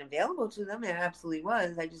it wasn't available to them. It absolutely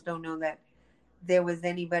was. I just don't know that there was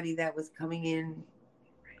anybody that was coming in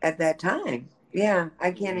at that time. Yeah,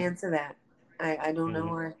 I can't answer that. I don't know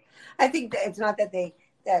where. I think that it's not that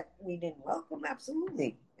we didn't welcome.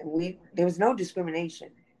 Absolutely, and there was no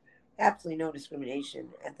discrimination. Absolutely no discrimination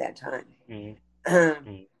at that time. You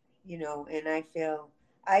know, and I feel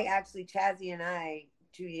Chazzy and I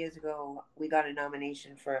 2 years ago we got a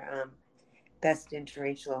nomination for best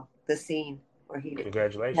interracial, The Scene. Where he did.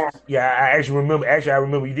 Congratulations! Yeah, I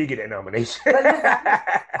remember you did get that nomination. But look,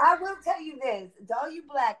 I will tell you this: it's all you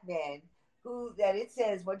black men that it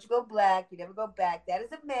says once you go black, you never go back. That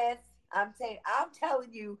is a myth. I'm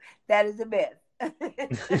telling you, that is a myth.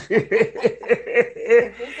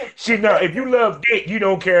 If you love dick, you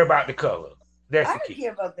don't care about the color. That's I the don't key.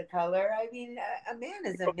 care about the color. I mean, a man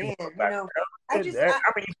is a man. You know, I'm an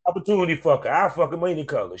opportunity fucker. I'll fuck them any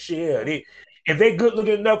color. Shit. If they good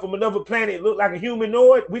looking enough from another planet, look like a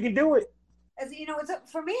humanoid, we can do it. As you know,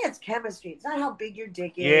 for me, it's chemistry. It's not how big your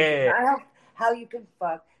dick is. Yeah. It's not how you can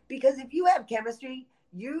fuck. Because if you have chemistry,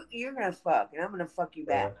 you're gonna fuck, and I'm gonna fuck you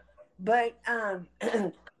back. But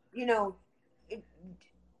you know,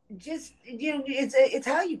 it's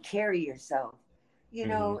how you carry yourself. You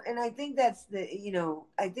know, and I think that's the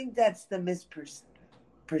misperception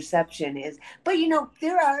perception is. But you know,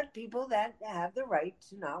 there are people that have the right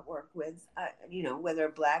to not work with, you know, whether a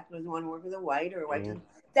black doesn't want to work with a white or a white.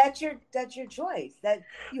 That's your choice. That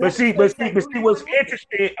you have a choice but see, what's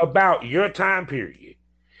interesting about your time period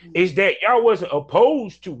is that y'all wasn't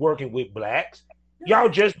opposed to working with blacks. Y'all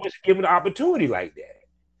just wasn't given an opportunity like that.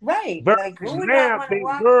 Right. Versus Like who would now, not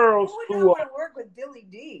want to girls who would not want to work with Billy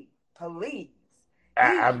D? Please.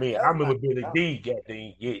 I mean, I remember Billy D. Got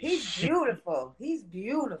the He's beautiful. He's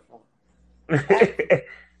beautiful.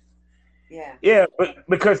 Yeah. Yeah, but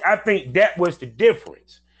because I think that was the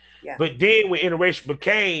difference. Yeah. But then when interracial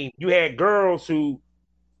became, you had girls who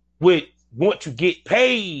would want to get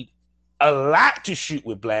paid a lot to shoot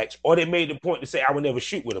with blacks, or they made the point to say, I would never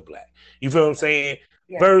shoot with a black. You feel what I'm saying?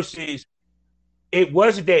 Yeah. Versus it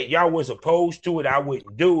wasn't that y'all was opposed to it, I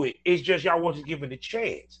wouldn't do it. It's just y'all wasn't given a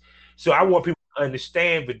chance. So I want people to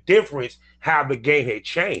understand the difference, how the game had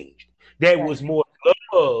changed. There was more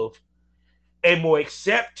love and more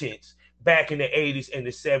acceptance back in the 80s and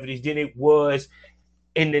the 70s than it was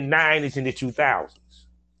in the 90s and the 2000s.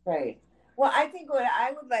 Right. Well, I think what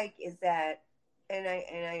I would like is that, and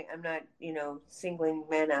I'm not, you know, singling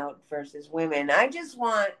men out versus women. I just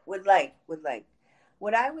would like,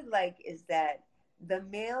 what I would like is that the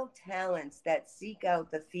male talents that seek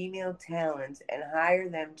out the female talents and hire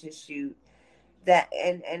them to shoot that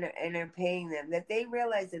and are paying them, that they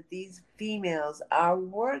realize that these females are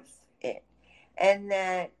worth it. And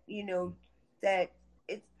that, you know, that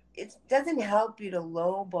it doesn't help you to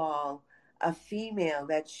lowball a female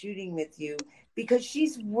that's shooting with you, because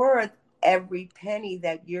she's worth every penny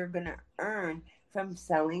that you're going to earn from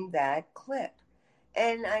selling that clip.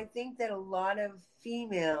 And I think that a lot of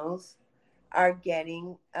females are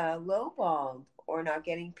getting lowballed or not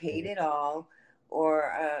getting paid at all,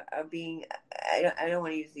 or are being, I don't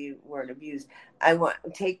want to use the word abused.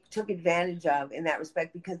 Took advantage of in that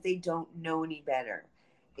respect, because they don't know any better.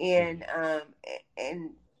 And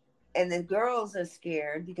the girls are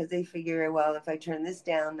scared because they figure, well, if I turn this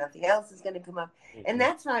down, nothing else is going to come up. And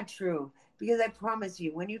that's not true, because I promise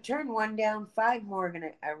you, when you turn one down, 5 more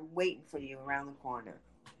are waiting for you around the corner.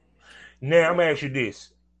 Now, I'm going to ask you this.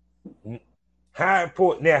 How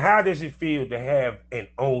does it feel to have and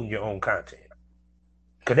own your own content?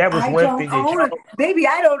 Because that was one thing that baby,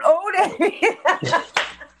 I don't own it.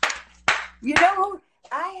 You know,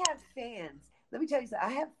 I have fans. Let me tell you something.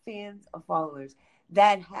 I have fans of followers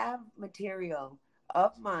that have material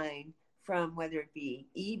of mine from whether it be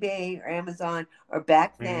eBay or Amazon or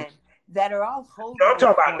back then that are all holding. No, I'm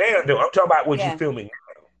talking about now, though. I'm talking about what you're filming now.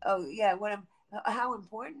 Oh, yeah. How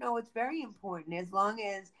important? No, it's very important, as long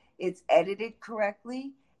as it's edited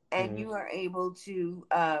correctly and you are able to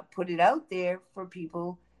put it out there for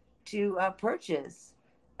people to purchase.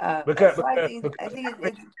 I think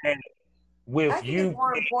it's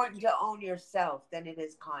more important to own yourself than it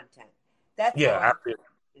is content. That's I feel.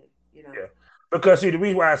 You know. Yeah. Because see, the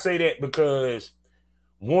reason why I say that, because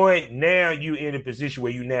one, now you're in a position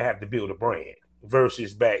where you now have to build a brand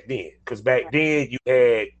versus back then. Because back then you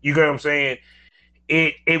had, you know what I'm saying?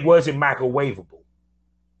 It wasn't microwavable,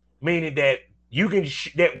 meaning that you can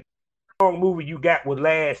that strong movie you got would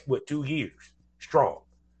last 2 years strong,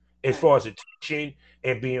 as far as attention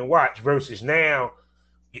and being watched. Versus now,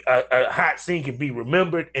 a hot scene can be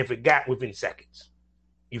remembered and forgot within seconds.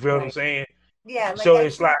 You feel what I'm saying? Yeah. So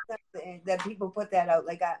it's like that people put that out.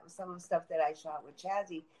 Like some of the stuff that I shot with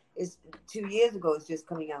Chazzy is 2 years ago. It's just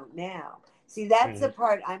coming out now. See, that's the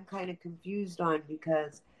part I'm kind of confused on,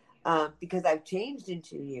 because I've changed in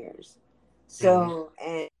 2 years. So,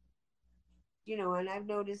 and, you know, and I've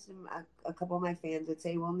noticed a couple of my fans would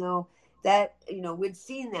say, well, no, that, you know, we'd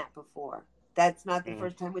seen that before. That's not the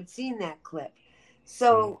first time we'd seen that clip.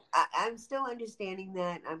 So I'm still understanding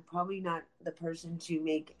that. I'm probably not the person to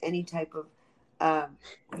make any type of,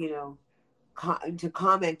 you know, to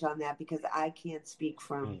comment on that, because I can't speak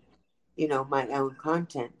from, you know, my own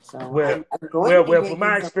content. So from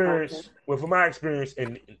my experience,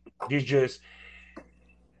 and it's just,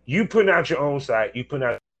 you putting out your own site, you putting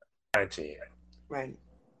out content. Right.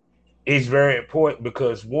 It's very important,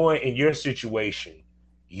 because one, in your situation,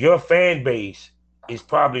 your fan base is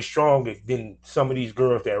probably stronger than some of these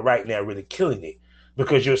girls that are right now really killing it,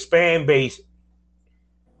 because your fan base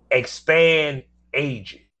expand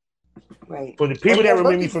aging. Right. For the people that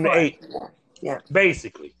remember me from the 80s. Yeah.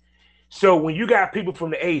 Basically. So when you got people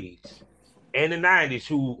from the 80s and the 90s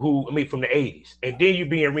who from the 80s, and then you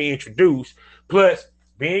being reintroduced, plus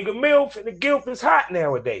being a MILF, and the GILF is hot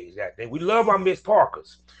nowadays. We love our Miss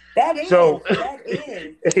Parkers. That is. You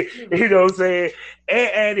know what I'm saying?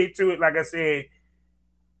 And added to it, like I said,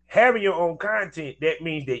 having your own content, that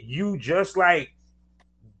means that you, just like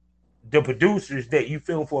the producers that you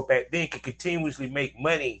film for back then can continuously make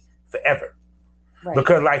money forever. Right.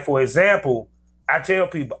 Because, like, for example, I tell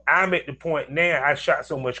people I'm at the point now I shot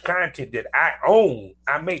so much content that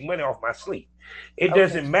I make money off my sleep. It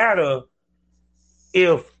doesn't matter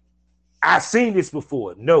if I've seen this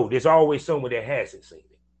before. No, there's always someone that hasn't seen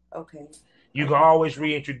it. Okay. You can always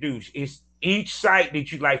reintroduce. It's each site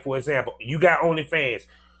that you like, for example, you got OnlyFans.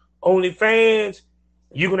 OnlyFans,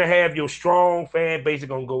 you're going to have your strong fan base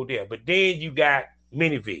going to go there. But then you got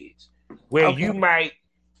mini-vids where you might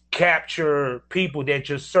capture people that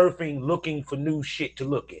just surfing looking for new shit to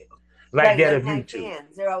look at. Like that of YouTube.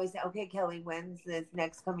 Fans, they're always saying, okay, Kelly, when's this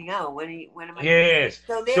next coming out? When am I? Yes.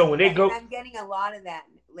 So when they go, I'm getting a lot of that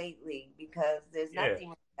lately because there's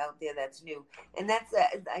nothing out there that's new. And that's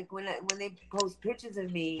like when they post pictures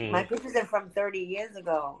of me, my pictures are from 30 years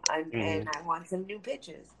ago, and I want some new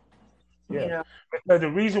pictures. Yeah. You know? But the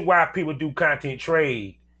reason why people do content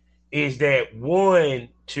trade is that, one,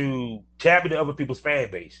 to tap into other people's fan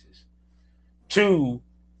bases. Two,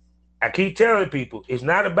 I keep telling people, it's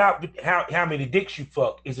not about how many dicks you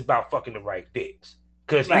fuck. It's about fucking the right dicks.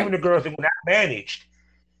 Because even the girls that were not managed,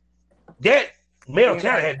 that male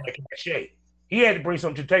talent had to make that shape. He had to bring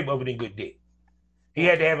something to the table other than good dick. He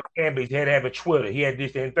had to have a fan base. He had to have a Twitter. He had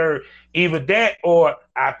this and third. Either that or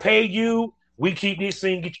I pay you, we keep this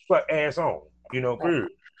thing, get your fuck ass on. You know, period.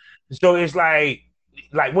 So it's like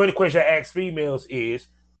one of the questions I ask females is,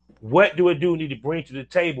 what do a dude need to bring to the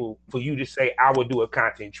table for you to say, I will do a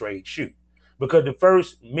content trade shoot? Because the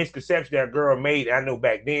first misconception that a girl made, I know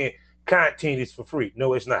back then, content is for free.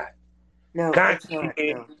 No, it's not. No, content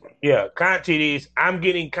content is I'm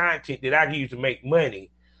getting content that I can use to make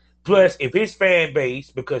money. Plus, if his fan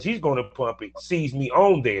base, because he's going to pump it, sees me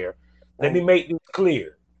on there, let me make this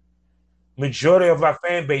clear. Majority of our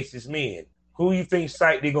fan base is men. Who you think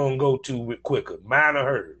site they're going to go to quicker, mine or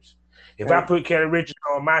hers? If I put Kelly Richards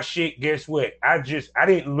on my shit, guess what? I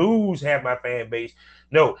didn't lose half my fan base.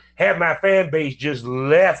 No, half my fan base just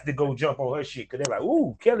left to go jump on her shit because they're like,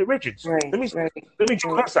 "Ooh, Kelly Richards, let me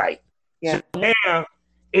join her site." Yeah. So now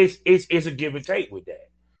it's a give and take with that.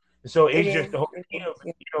 So it's just the whole thing. You know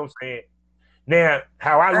what I'm saying? Now,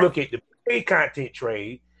 how I look at the paid content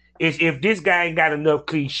trade is if this guy ain't got enough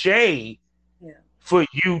cliche for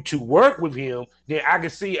you to work with him, then I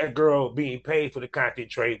can see a girl being paid for the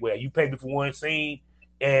content trade where you pay me for one scene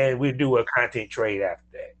and we do a content trade after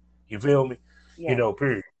that. You feel me? Yeah. You know,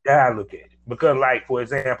 period. That's how I look at it. Because, like, for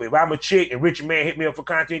example, if I'm a chick and Richard Man hit me up for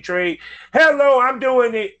content trade, hello, I'm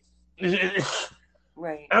doing it.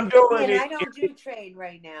 Right. I'm doing it. I don't do trade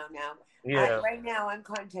right now. Right now I'm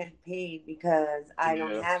content paid because I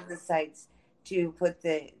don't have the sites to put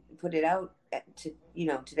it out to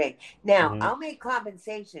today. Now I'll make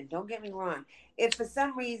compensation. Don't get me wrong. If for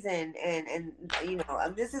some reason and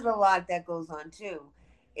this is a lot that goes on too.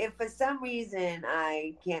 If for some reason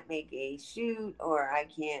I can't make a shoot or I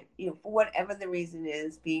can't, for whatever the reason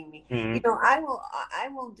is, being me, I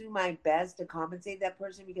will do my best to compensate that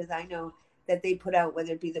person because I know that they put out,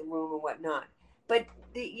 whether it be the room or whatnot. But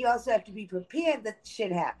you also have to be prepared that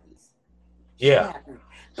shit happens.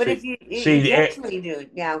 But if you intentionally do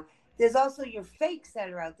it, now there's also your fakes that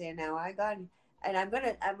are out there now. I'm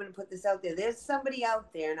gonna put this out there. There's somebody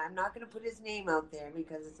out there, and I'm not gonna put his name out there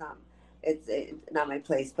because it's not my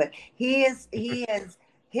place. But he is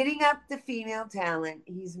hitting up the female talent.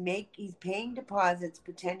 He's paying deposits,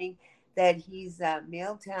 pretending that he's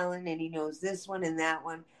male talent and he knows this one and that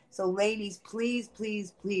one. So ladies, please,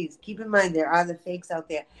 please, please keep in mind there are the fakes out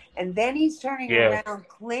there. And then he's turning around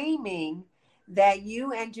claiming that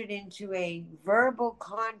you entered into a verbal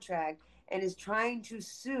contract and is trying to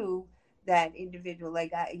sue that individual.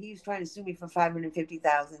 Like he's trying to sue me for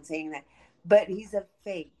 $550,000, saying that, but he's a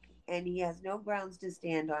fake and he has no grounds to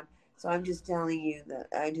stand on. So I'm just telling you that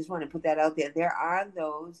I just want to put that out there. There are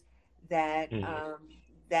those that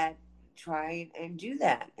that try and do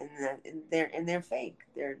that, and they're fake.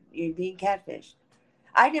 You're being catfished.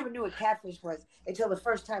 I never knew what catfish was until the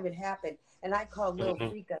first time it happened, and I called Lil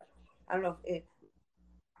Freaka. I don't know if it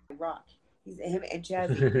Rock. He's him and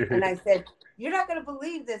Jazzy, and I said, "You're not going to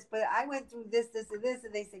believe this, but I went through this, and this,"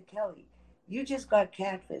 and they said, "Kelly, you just got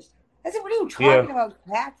catfished." I said, "What are you talking about,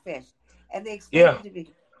 catfish?" And they explained it to me,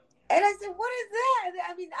 and I said, "What is that?"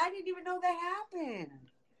 I mean, I didn't even know that happened.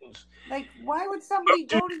 Like, why would somebody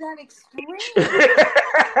go to that extreme?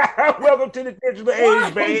 Welcome to the digital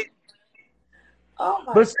age, man. Oh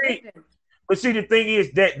my goodness. But see, the thing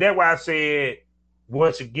is that's why I said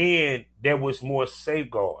once again there was more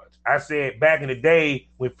safeguards. I said back in the day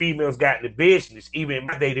when females got in the business, even in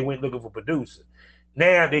my day, they went looking for producers.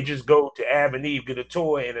 Now they just go to Avenue, get a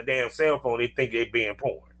toy and a damn cell phone. They think they're being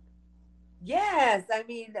porn. Yes, I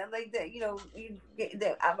mean, like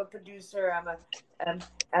that. I'm a producer.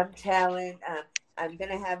 I'm talent. I'm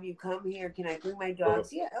gonna have you come here. Can I bring my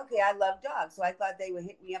dogs? Yeah, okay. I love dogs, so I thought they would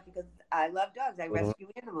hit me up because I love dogs. I Mhm. rescue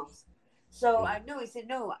animals. So I know. He said,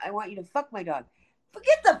 no. I want you to fuck my dog.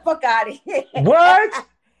 Get the fuck out of here. What?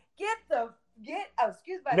 Get. Oh,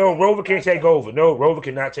 excuse my No, language. Rover can't take over. No, Rover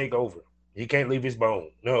cannot take over. He can't leave his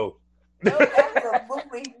bone. No. No,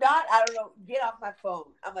 absolutely not. I don't know. Get off my phone.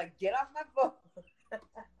 I'm like, get off my phone.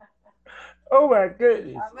 Oh my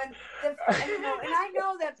goodness. And I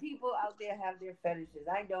know that people out there have their fetishes.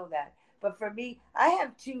 I know that, but for me, I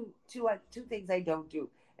have two things I don't do.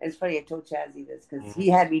 And it's funny. I told Chazzy this because he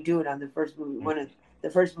had me do it on the first movie, one of the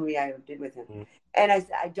first movie I did with him. And I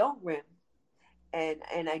said, I don't rim, and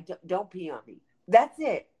I don't pee on me. That's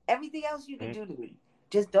it. Everything else you can do to me.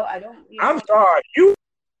 Just don't. I don't. I'm sorry. You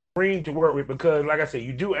green to work with because, like I said,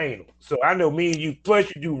 you do anal. So I know me and you.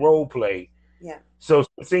 Plus, you do role play. Yeah. So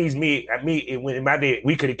things when in my day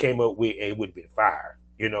we could have came up with it would have been fire.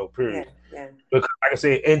 Period. Yeah. Because, like I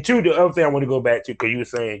said, and two, the other thing I want to go back to because you were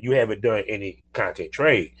saying you haven't done any content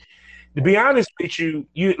trade. To be honest with you,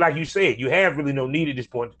 like you said, you have really no need at this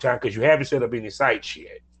point in time because you haven't set up any sites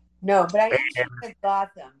yet. No, but I am shooting with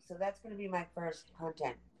Gotham, so that's going to be my first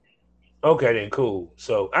content. Okay, then cool.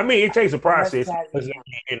 So I mean, it takes a process, and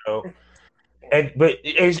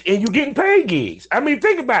you're getting paid gigs. I mean,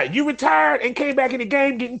 think about it. You retired and came back in the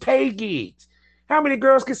game getting paid gigs. How many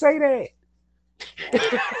girls can say that?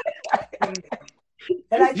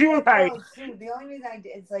 But I you told like, girls too. The only reason I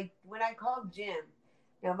did, it's like when I called Jim.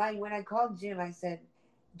 When I called Jim, I said,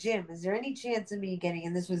 Jim, is there any chance of me getting?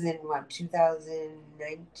 And this was in what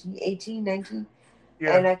 2019, 18, 19.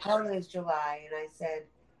 Yeah. And I called it as July, and I said,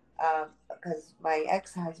 because my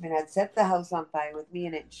ex-husband had set the house on fire with me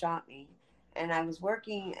in it and shot me, and I was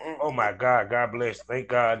working. Oh my God! God bless. Thank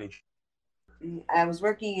God that. I was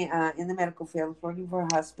working in the medical field, working for a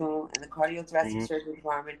hospital in the cardiothoracic surgery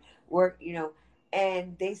department.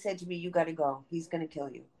 And they said to me, "You got to go. He's going to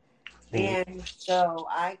kill you." And so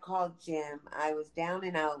I called Jim. I was down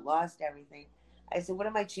and out, lost everything. I said, "What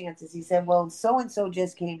are my chances?" He said, "Well, so and so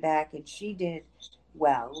just came back, and she did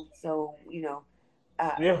well. So we'll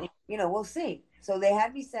see." So they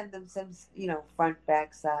had me send them some, front,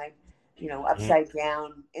 back, side, upside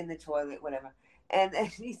down, in the toilet, whatever. And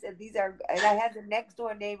he said, and I had the next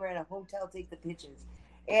door neighbor at a hotel take the pictures.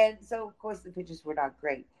 And so, of course, the pictures were not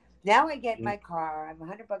great. Now I get in my car, I have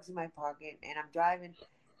 $100 in my pocket, and I'm driving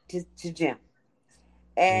to Jim.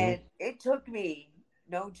 And it took me,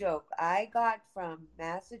 no joke, I got from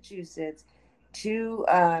Massachusetts to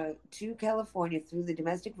California through the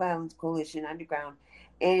Domestic Violence Coalition Underground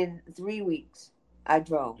in 3 weeks. I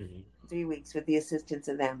drove 3 weeks with the assistance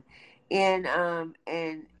of them. And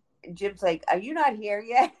Jim's like, "Are you not here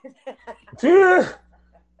yet?"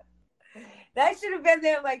 That should have been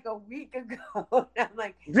there like a week ago. And I'm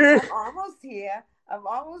like, I'm almost here. I'm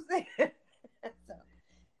almost there.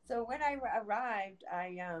 So when I arrived,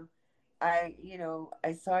 I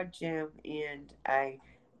saw Jim, and I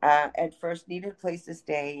at first needed a place to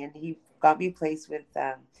stay, and he got me a place with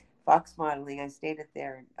Fox Modeling. I stayed at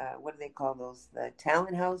their what do they call those? The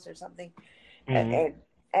Talent House or something.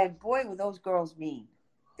 And boy, were those girls mean.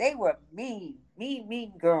 They were mean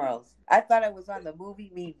girls. I thought I was on the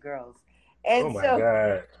movie Mean Girls. And oh my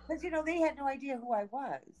God! Because they had no idea who I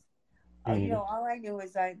was. All I knew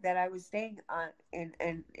is that I was staying on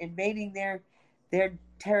and invading their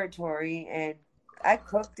territory, and I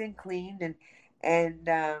cooked and cleaned, and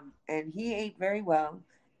he ate very well,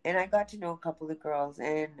 and I got to know a couple of girls,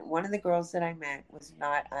 and one of the girls that I met was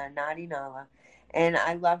not Nadi Nala, and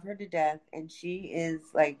I love her to death, and she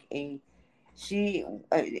is like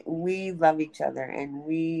we love each other, and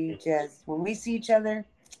we just when we see each other,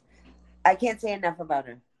 I can't say enough about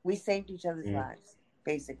her. We saved each other's lives,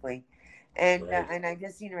 basically. And I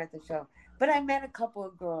just seen her at the show. But I met a couple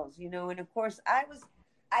of girls, and of course I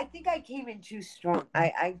think I came in too strong.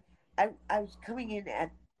 I was coming in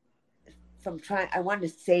I wanted to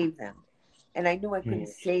save them. And I knew I couldn't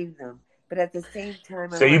save them. But at the same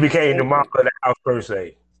time, so you became the mom of the house per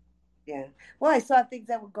se. Yeah. Well, I saw things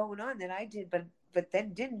that were going on that I did, but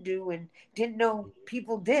then didn't do and didn't know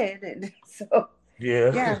people did. And so,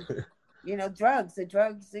 yeah. Drugs. The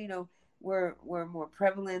drugs, were more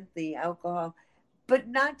prevalent, the alcohol, but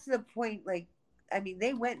not to the point they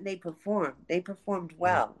went and they performed. They performed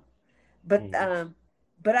well. But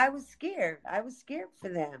I was scared. I was scared for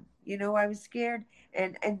them. I was scared,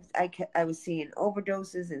 and I was seeing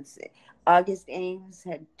overdoses, and August Ames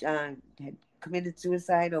had committed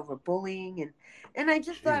suicide over bullying, and I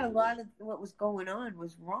just thought a lot of what was going on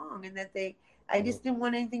was wrong, and that I just didn't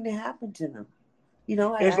want anything to happen to them. You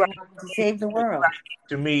know, It's I like, wanted to save the world.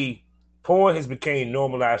 to me, porn has become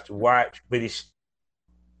normalized to watch, but it's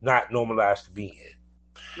not normalized to be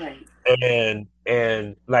in. Right.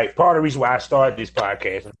 And like part of the reason why I started this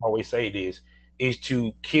podcast, and I always say this, is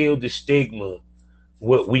to kill the stigma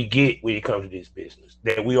what we get when it comes to this business.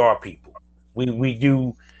 That we are people. We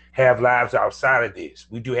do have lives outside of this.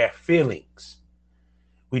 We do have feelings.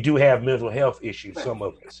 We do have mental health issues, some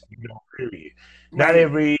of us, period. Not Right.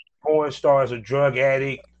 every porn star is a drug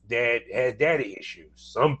addict that has daddy issues.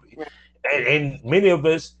 Some Right. and many of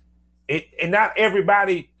us, and not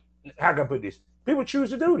everybody, how can I put this? People choose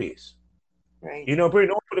to do this. Right. Don't put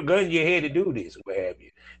a gun in your head to do this, what have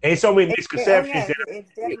you. And so many misconceptions.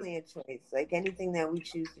 It's definitely a choice. Like anything that we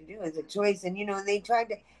choose to do is a choice. And and they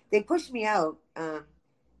pushed me out,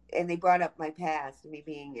 and they brought up my past, me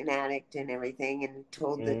being an addict and everything, and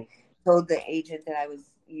told the agent that I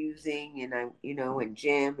was using, and and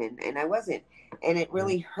Jim, and I wasn't, and it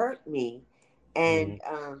really hurt me, and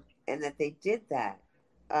that they did that,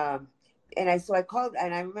 and I called,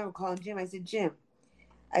 and I remember calling Jim. I said, Jim,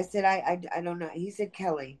 I said, I don't know. He said,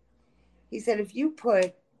 Kelly, he said, if you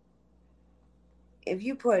put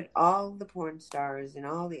all the porn stars and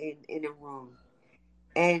all the in a room,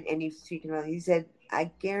 and he's speaking about, he said, I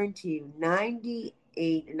guarantee you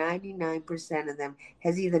 99% of them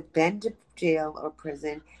has either been to jail or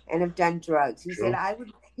prison and have done drugs. He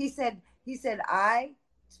said, I,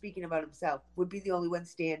 speaking about himself, would be the only one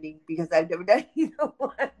standing because I've never done either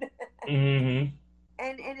one. And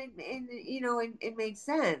it makes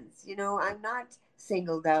sense. I'm not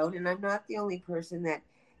singled out, and I'm not the only person that,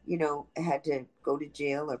 had to go to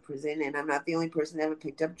jail or prison, and I'm not the only person that ever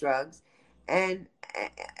picked up drugs, and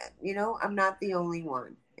I'm not the only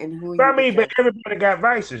one. And who? But everybody got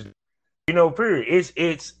vices. Period.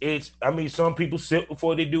 It's. I mean, some people sip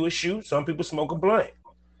before they do a shoot. Some people smoke a blunt.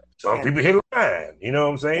 Some people hit a line. You know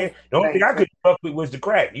what I'm saying? The only thing I could fuck with was the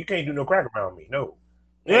crack. You can't do no crack around me. No.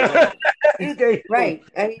 Right.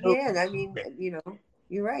 I mean,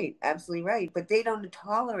 you're right. Absolutely right. But they don't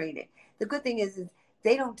tolerate it. The good thing is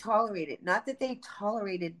they don't tolerate it. Not that they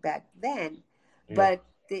tolerated back then, but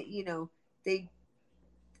they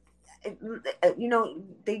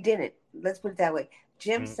didn't. Let's put it that way.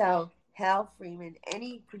 Jim South, Hal Freeman,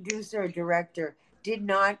 any producer or director did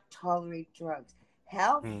not tolerate drugs.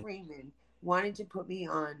 Hal Freeman wanted to put me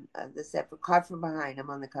on the set for Caught from Behind. I'm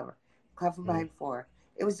on the cover. Caught from Behind 4.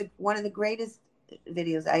 It was one of the greatest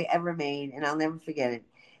videos I ever made, and I'll never forget it.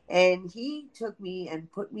 And he took me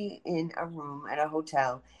and put me in a room at a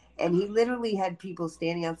hotel, and he literally had people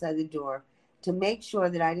standing outside the door to make sure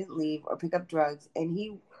that I didn't leave or pick up drugs. And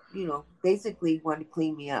he, basically wanted to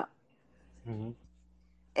clean me up. And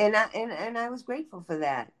I was grateful for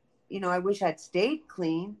that. I wish I'd stayed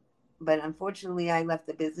clean, but unfortunately I left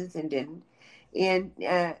the business and didn't. And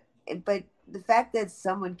but the fact that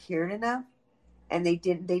someone cared enough, and they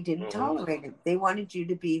didn't tolerate it. They wanted you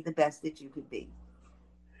to be the best that you could be.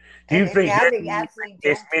 Do you think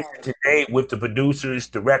it's missing today with the producers,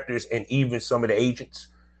 directors, and even some of the agents,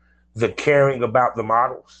 the caring about the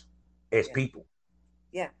models as people?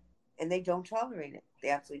 Yeah, and they don't tolerate it. They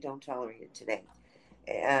absolutely don't tolerate it today.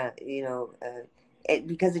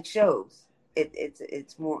 Because it shows.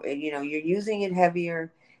 It's more. You're using it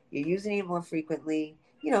heavier. You're using it more frequently.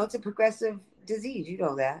 It's a progressive disease. You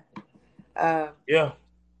know that.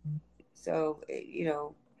 So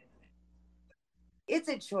it's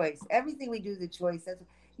a choice. Everything we do is a choice. That's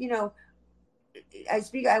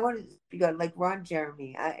I want to speak on like Ron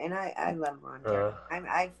Jeremy. I love Ron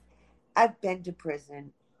Jeremy. I've been to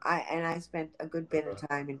prison. I spent a good bit of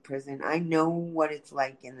time in prison. I know what it's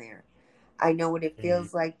like in there. I know what it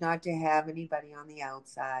feels like not to have anybody on the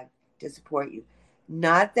outside to support you.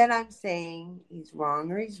 Not that I'm saying he's wrong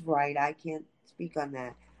or he's right. I can't speak on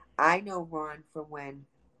that. I know Ron from when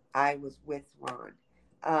I was with Ron.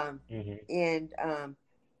 And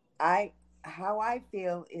how I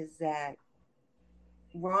feel is that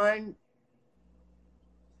Ron,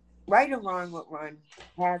 right or wrong what Ron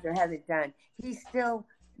has or hasn't done, he still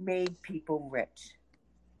made people rich.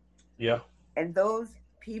 Yeah. And those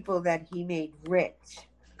people that he made rich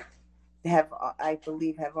I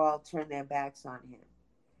believe, have all turned their backs on him.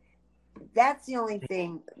 That's the only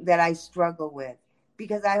thing that I struggle with,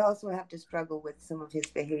 because I also have to struggle with some of his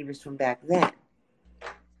behaviors from back then,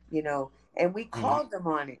 and we called him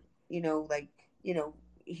on it,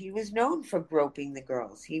 he was known for groping the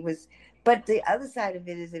girls. But the other side of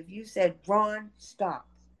it is, if you said, Ron, stop,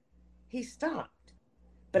 he stopped.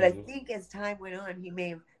 But I think as time went on, he may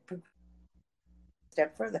have progressed a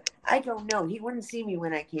step further. I don't know. He wouldn't see me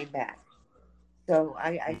when I came back. So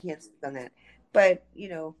I can't speak on that. but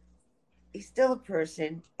he's still a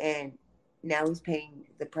person, and now he's paying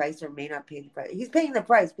the price, or may not pay the price. He's paying the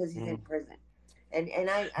price because he's in prison, and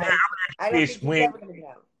I don't think he's ever going to get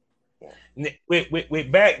out. Yeah.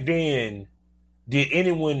 With back then, did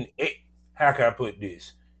anyone? How can I put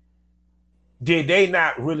this? Did they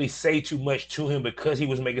not really say too much to him because he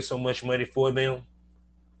was making so much money for them?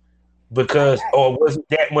 Because, or was it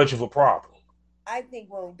that much of a problem? I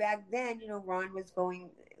think, well, back then, Ron was going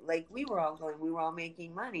like we were all going. We were all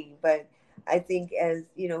making money, but I think as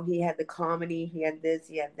he had the comedy, he had this,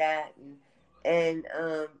 he had that, and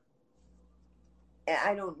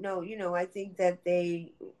I don't know. I think that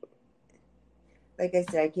they, like I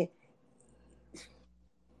said, I can't.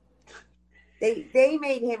 They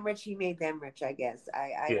made him rich. He made them rich. I guess.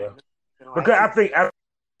 I don't know. Because I think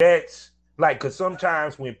that's like, because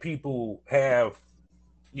sometimes when people have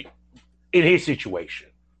in his situation,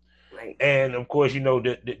 right, and of course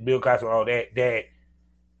the Bill Cosby and all that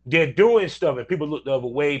they're doing stuff and people look the other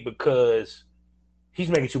way because he's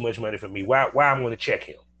making too much money for me. Why I'm going to check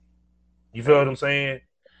him? You feel what I'm saying?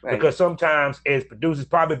 Right. Because sometimes as producers,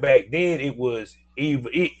 probably back then it was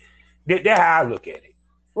that's how I look at it.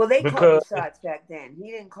 Well, they called the shots back then. He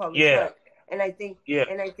didn't call the shots, and I think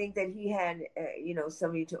that he had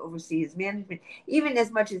somebody to oversee his management, even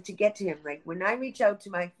as much as to get to him. Like when I reach out to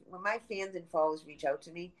when my fans and followers reach out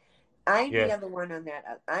to me, I'm the other one on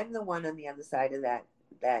that. I'm the one on the other side of that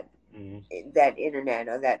that internet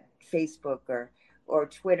or that Facebook or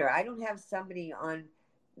Twitter. I don't have somebody on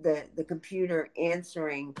the computer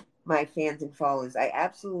answering my fans and followers. I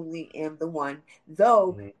absolutely am the one.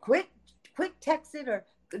 Though quit texting or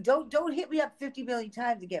don't hit me up 50 million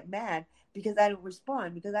times to get mad because I don't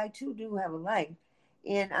respond, because I too do have a life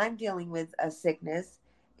and I'm dealing with a sickness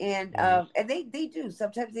and they do.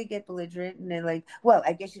 Sometimes they get belligerent and they're like, well,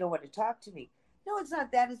 I guess you don't want to talk to me. No, it's not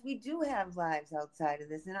that. Is we do have lives outside of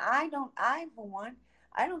this. And for one,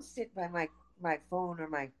 I don't sit by my phone or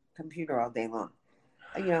my computer all day long.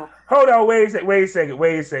 Hold on, wait a second.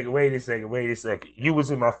 You was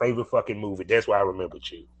in my favorite fucking movie. That's why I remembered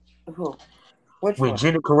you. Who? Which with one?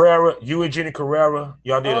 Jenny Carrera, you and Jenny Carrera,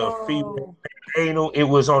 y'all did a female anal. It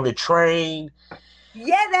was on the train.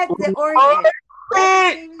 Yeah, that's the Orient.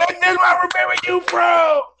 That's where I remember you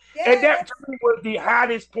from. Yeah, and that was the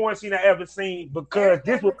hottest porn scene I ever seen because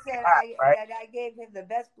this was hot, right? I gave him the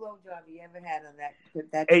best blowjob he ever had on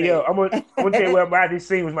that. Hey, yo, I'm gonna tell you why this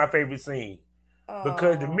scene was my favorite scene.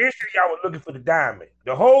 Because the mystery y'all were looking for the diamond.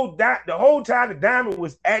 The whole time the diamond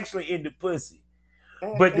was actually in the pussy.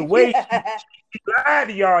 But the way she lied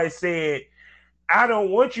to y'all and said, I don't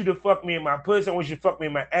want you to fuck me in my pussy. I want you to fuck me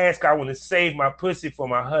in my ass because I want to save my pussy for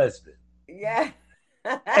my husband. Yeah.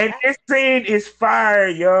 And this scene is fire,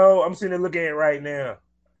 yo. I'm sitting there looking at it right now.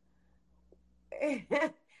 Do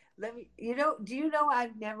you know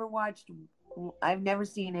I've never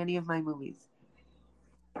seen any of my movies.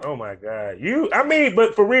 Oh my God.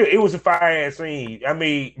 But for real, it was a fire ass scene.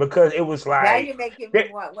 Because it was like. Now you're making me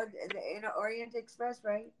what in Orient Express,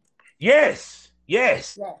 right? Yes. Yeah,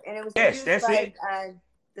 and it was produced by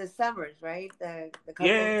the Summers, right? The couple.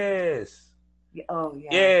 Yes. Oh yeah.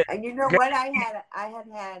 Yeah. And you know what? I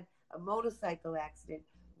had a motorcycle accident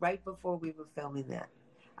right before we were filming that.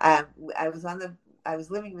 I was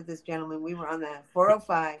living with this gentleman. We were on the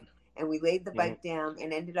 405 and we laid the bike down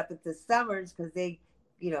and ended up at the Summers because they,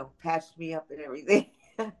 patched me up and everything.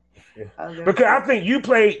 Because I think you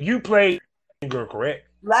played girl, correct?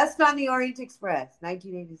 Last on the Orient Express,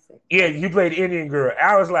 1986. Yeah, you played Indian girl.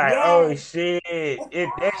 I was like, oh shit.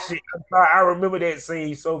 That shit. I remember that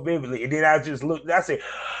scene so vividly. And then I just looked, I said,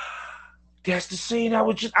 that's the scene. I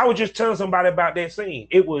was just telling somebody about that scene.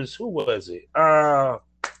 It was, who was it? Oh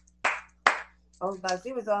gosh,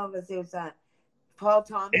 it was all of us. It was Paul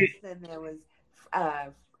Thomas, and there was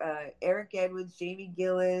Eric Edwards, Jamie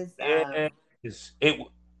Gillis.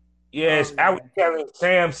 Yes, I was telling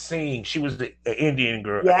Sam Singh. She was the Indian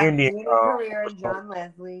girl. Yeah, Indian career and John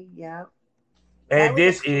Leslie. Yeah. And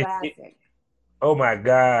this is classic. Oh my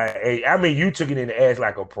God. Hey, you took it in the ass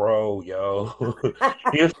like a pro, yo.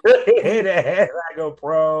 You took it in the ass like a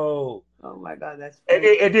pro. Oh my God, that's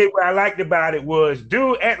funny. And then what I liked about it was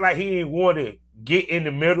dude act like he didn't want to get in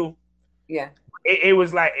the middle. Yeah. It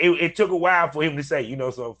was like it took a while for him to say,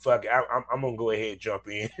 so fuck it, I'm gonna go ahead and jump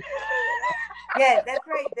in. Yeah, that's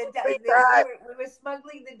right. We were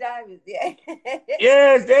smuggling the diamonds. Yeah.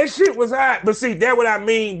 Yes, that shit was hot. But see, that's what I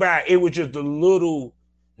mean by it was just the little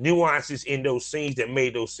nuances in those scenes that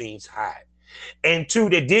made those scenes hot. And two,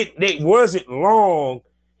 they wasn't long,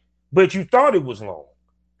 but you thought it was long.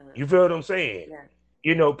 You feel what I'm saying? Yeah.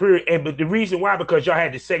 You know, period. And but the reason why, because y'all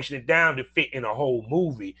had to section it down to fit in a whole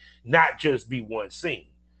movie, not just be one scene.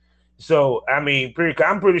 So I mean, period.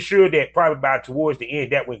 I'm pretty sure that probably by towards the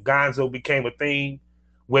end, that when Gonzo became a thing,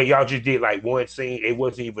 where y'all just did like one scene, it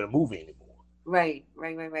wasn't even a movie anymore. Right.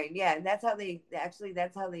 Yeah, and that's how they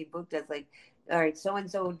booked us. Like, all right, so and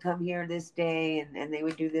so would come here this day, and they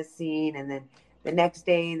would do this scene, and then the next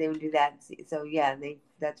day they would do that. So yeah,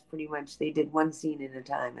 that's pretty much they did one scene at a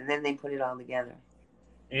time, and then they put it all together.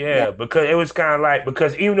 Yeah. Yeah, because it was kind of like,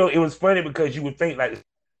 because even though it was funny, because you would think like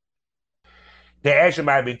the action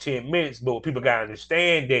might have been 10 minutes, but what people gotta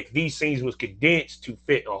understand that these scenes was condensed to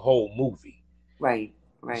fit a whole movie. Right.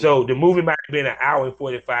 So the movie might have been an hour and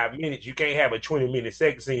 45 minutes. You can't have a 20-minute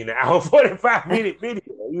sex scene in an hour and 45-minute video.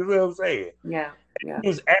 You know what I'm saying? Yeah. It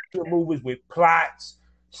was actual movies with plots,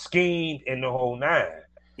 schemes, and the whole nine.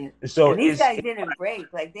 Yeah. So and these guys didn't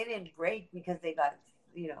break. Like, they didn't break because they got,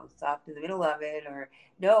 soft in the middle of it, or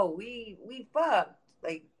no, we fucked.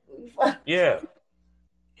 Like, we fucked.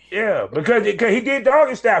 Yeah, because he did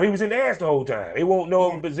doggy style. He was in the ass the whole time. It won't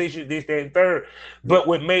no position, this, that, and third. But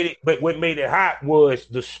what made it hot was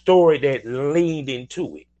the story that leaned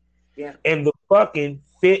into it. Yeah. And the fucking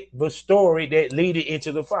fit the story that leaded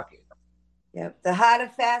into the fucking. Yep. The harder,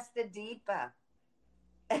 faster, deeper.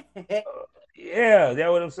 Yeah, that's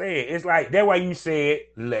what I'm saying. It's like that's why you said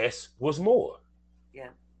less was more.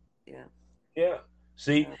 Yeah.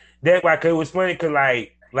 See, that's why, cause it was funny, cause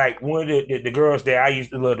like one of the girls that I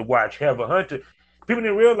used to love to watch, Heather Hunter, people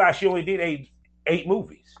didn't realize she only did eight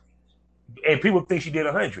movies, and people think she did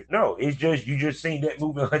 100. No, it's just you just seen that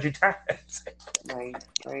movie 100 times. Right.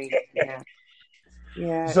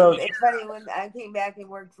 Yeah. So it's funny when I came back and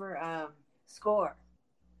worked for Score,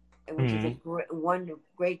 which is a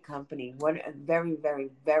great company. Very, very,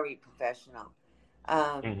 very professional.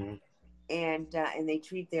 And they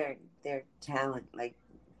treat their talent like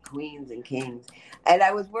queens and kings. And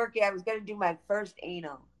I was going to do my first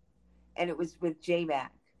anal, and it was with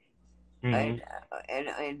J-Mac and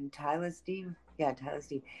Tyler Steve. Yeah, Tyler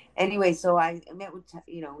Steve. Anyway, so I met with,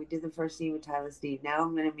 we did the first scene with Tyler Steve. Now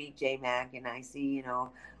I'm going to meet J-Mac, and I see,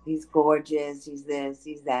 he's gorgeous, he's this,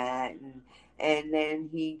 he's that, and then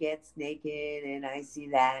he gets naked, and I see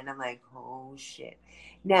that, and I'm like, oh shit.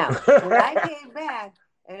 Now, when I came back,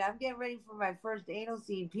 and I'm getting ready for my first anal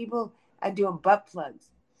scene, people are doing butt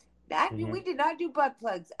plugs. We did not do butt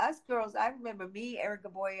plugs. Us girls, I remember me, Erica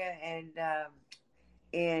Boya,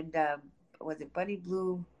 and was it Bunny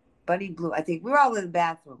Blue? I think we were all in the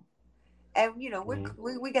bathroom, and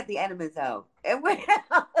we got the enemas out, and we're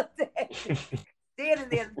all standing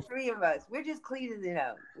there, the three of us. We're just cleaning it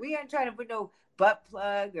out. We aren't trying to put no butt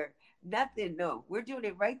plug or nothing. No, we're doing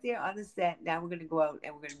it right there on the set. Now we're gonna go out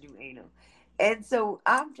and we're gonna do anal. And so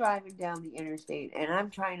I'm driving down the interstate, and I'm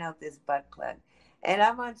trying out this butt plug. And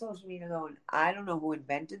I'm on social media going, I don't know who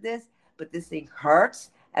invented this, but this thing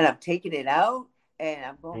hurts, and I'm taking it out, and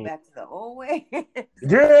I'm going back to the old way.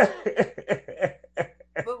 Yeah.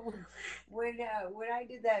 But when I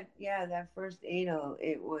did that first anal,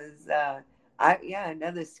 it was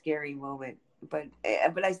another scary moment. But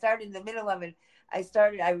I started in the middle of it.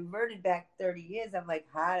 I reverted back 30 years. I'm like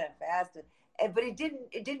harder, faster, but it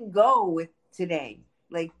didn't go with today.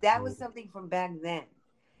 Like, that was something from back then.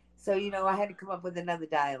 So, I had to come up with another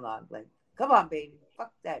dialogue. Like, come on, baby.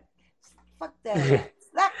 Fuck that. Slap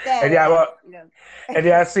that. And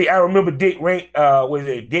then I remember Dick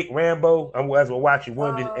Rambo? I was watching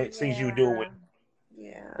one of the scenes you were doing with.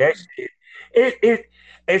 Yeah. That shit.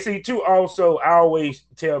 And see, too, also, I always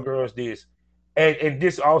tell girls this, and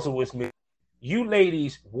this also was me. You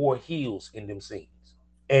ladies wore heels in them scenes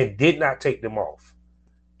and did not take them off.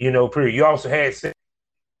 Period. You also had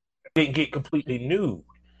didn't get completely nude.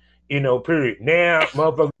 Period. Now,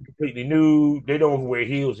 motherfuckers completely nude. They don't wear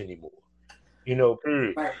heels anymore.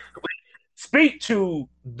 Period. Right. Speak to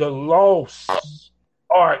the lost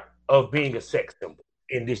art of being a sex symbol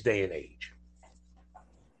in this day and age.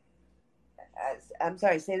 I'm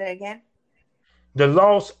sorry, say that again. The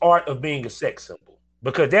lost art of being a sex symbol.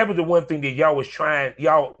 Because that was the one thing that y'all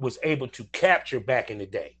was able to capture back in the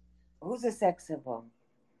day. Who's a sex symbol?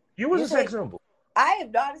 You was a sex symbol. I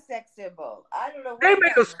am not a sex symbol. I don't know. They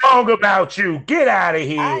made a song about you. Get out of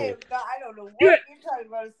here. I don't know what you're talking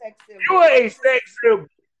about, a sex symbol. You are a sex symbol.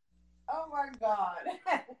 Oh my God.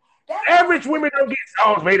 Average women don't get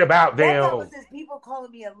songs made about them. That was just people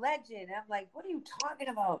calling me a legend. I'm like, what are you talking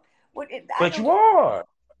about? But you are.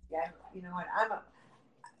 Yeah, you know what?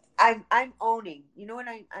 I'm owning. You know what?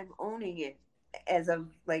 I'm owning it as of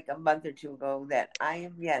like a month or two ago that I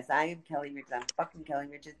am Kelly Richards. I'm fucking Kelly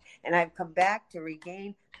Richards, and I've come back to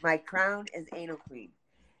regain my crown as anal queen.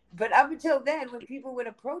 But up until then, when people would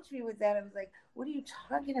approach me with that, I was like, "What are you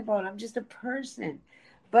talking about? I'm just a person."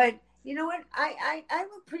 But you know what? I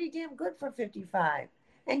look pretty damn good for 55.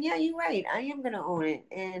 And yeah, you're right. I am gonna own it.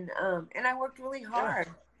 And I worked really Yeah. hard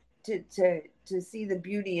to see the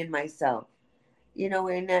beauty in myself,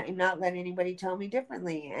 and not let anybody tell me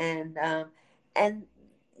differently. And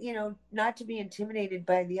not to be intimidated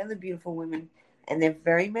by the other beautiful women. And there are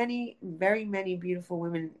very many beautiful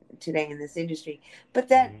women today in this industry, but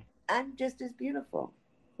that Mhm. I'm just as beautiful.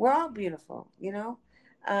 We're all beautiful.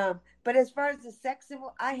 But as far as the sex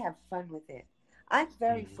symbol, I have fun with it. I'm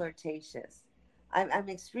very Mhm. flirtatious. I'm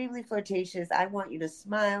extremely flirtatious. I want you to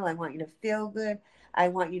smile. I want you to feel good. I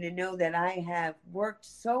want you to know that I have worked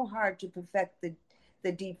so hard to perfect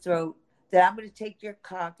the deep throat that I'm going to take your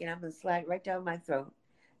cock and I'm going to slide it right down my throat,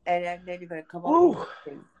 and then you're going to come up with Ooh.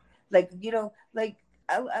 something like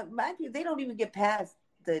mind you, they don't even get past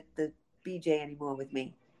the BJ anymore with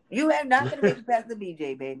me. You are not going to make it past the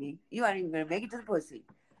BJ, baby. You aren't even going to make it to the pussy.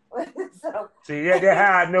 So, See, that's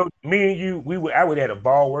how I know me and you, I would have had a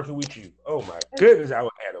ball working with you. Oh my goodness, I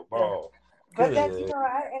would have had a yeah. ball. But that's Good.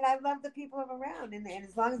 I love the people I'm around, and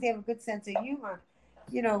as long as they have a good sense of humor,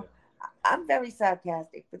 you know, I'm very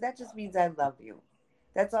sarcastic, but that just means I love you.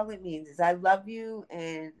 That's all it means is I love you,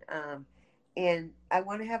 and I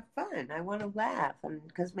want to have fun. I want to laugh, and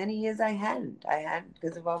because many years I hadn't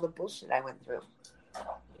because of all the bullshit I went through.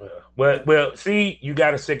 Well, see, you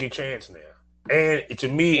got a second chance now, and to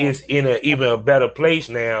me, Yeah, it's in a even a better place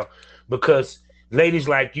now because ladies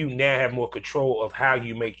like you now have more control of how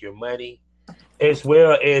you make your money, as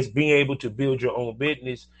well as being able to build your own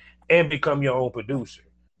business and become your own producer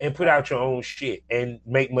and put right, out your own shit and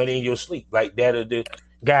make money in your sleep like that of the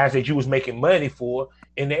guys that you was making money for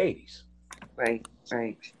in the 80s. right.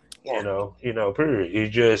 Yeah. Period.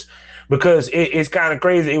 It's just because it's kind of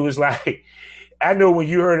crazy. It was like I know when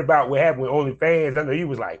you heard about what happened with OnlyFans, I know you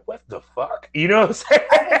was like, "What the fuck?" You know what I'm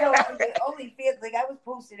I didn't know saying? the only feels like I was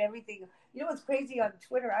posting everything. You know what's crazy on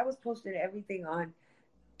Twitter? I was posting everything on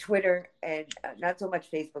Twitter and not so much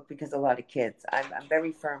Facebook because a lot of kids. I'm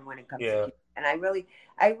very firm when it comes to Yeah. kids, and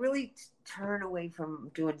I really turn away from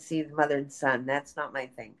doing scenes mother and son. That's not my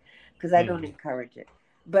thing because I don't Mm. encourage it.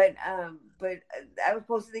 But I was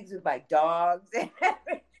posting things with my dogs and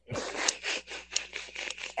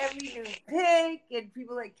every new pic, and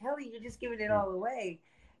people like Kelly, you're just giving it all away,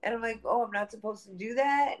 and I'm like, oh, I'm not supposed to do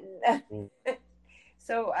that. Mm.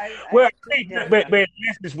 So I Well, just I took it think, down. but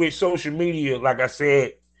business with social media, like I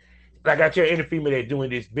said, like I tell any female that doing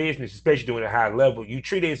this business, especially doing a high level, you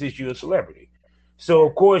treat it as if you're a celebrity. So Yeah,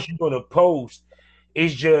 of course you're gonna post.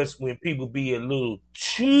 It's just when people be a little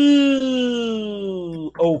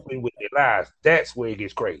too open with their lives, that's where it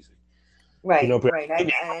gets crazy. You right, know, right.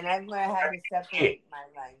 And I've learned how to shit. separate my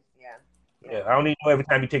life. Yeah, yeah. Yeah, I don't even know every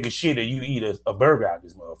time you take a shit or you eat a burger out of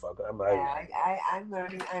this motherfucker. I'm Yeah, like, I'm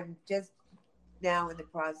learning. I'm just now in the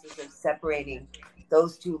process of separating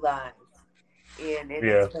those two lives, and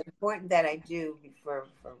it's yeah. important that I do for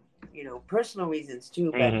personal reasons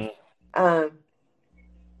too. But Hmm. um,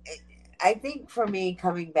 I think for me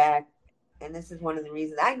coming back, and this is one of the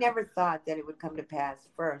reasons I never thought that it would come to pass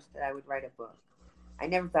first that I would write a book. I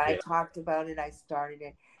never thought. I Yeah. talked about it, I started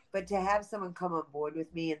it, but to have someone come on board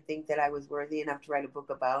with me and think that I was worthy enough to write a book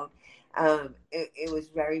about, it was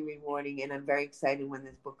very rewarding, and I'm very excited when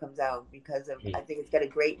this book comes out because I think it's got a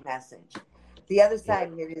great message. The other Yeah.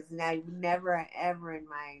 side of it is, and I never ever in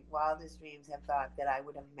my wildest dreams have thought that I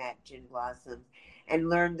would have met Gin Blossoms and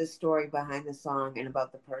learned the story behind the song and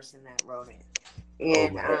about the person that wrote it, Oh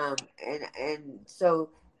and man. so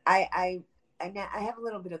I I have a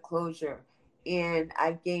little bit of closure, and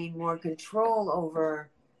I've gained more control over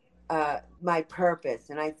my purpose.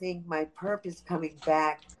 And I think my purpose coming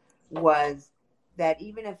back was that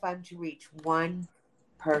even if I'm to reach one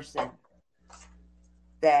person,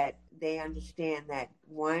 that they understand that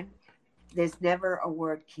one, there's never a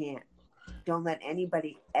word can't. Don't let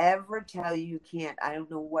anybody ever tell you can't. I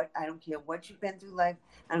don't care what you've been through life.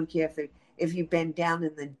 I don't care if you've been down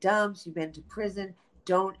in the dumps, you've been to prison.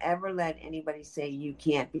 Don't ever let anybody say you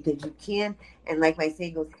can't, because you can. And like my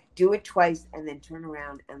saying goes, do it twice and then turn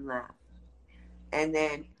around and laugh. And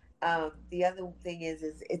then the other thing is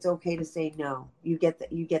it's okay to say no. You get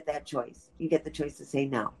that choice. You get the choice to say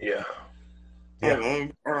no. Yeah. Yeah.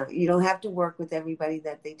 And you don't have to work with everybody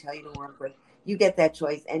that they tell you to work with. You get that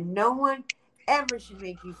choice, and no one ever should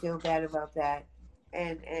make you feel bad about that.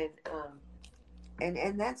 And and um and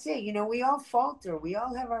and that's it. We all falter. We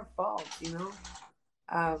all have our faults.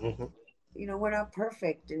 um Hmm. we're not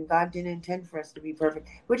perfect, and God didn't intend for us to be perfect.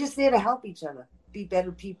 We're just there to help each other be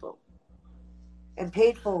better people, and pay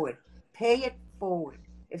it forward. Pay it forward.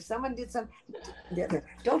 If someone did something,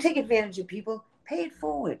 don't take advantage of people. Pay it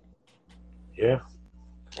forward. Yeah.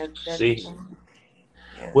 See.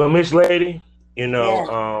 Yeah. Well, Miss Lady,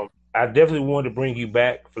 I definitely wanted to bring you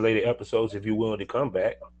back for later episodes if you're willing to come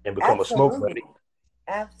back and become a smoke buddy.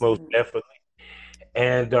 Absolutely. Most definitely.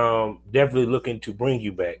 And definitely looking to bring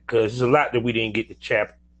you back because there's a lot that we didn't get to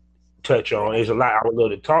touch on. There's a lot I would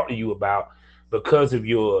love to talk to you about because of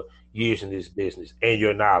your years in this business and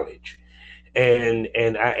your knowledge. And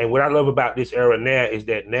what I love about this era now is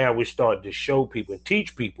that now we're starting to show people and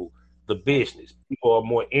teach people the business. People are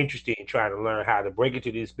more interested in trying to learn how to break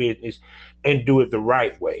into this business and do it the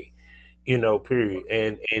right way, period.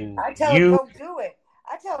 And I tell them don't do it.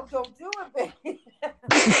 Baby.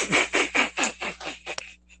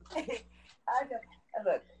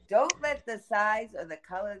 Look, don't let the size or the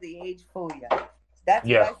color of the age fool you. That's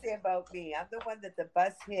what I say about me. I'm the one that the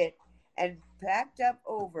bus hit and packed up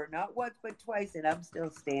over, not once but twice, and I'm still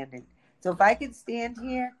standing. So if I can stand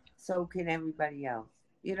here, so can everybody else.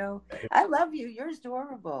 I love you. You're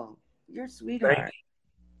adorable. You're a sweetheart.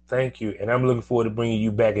 Thank you. And I'm looking forward to bringing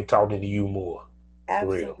you back and talking to you more.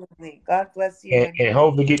 Absolutely. God bless you. And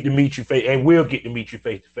hopefully get to meet you face, and we'll get to meet you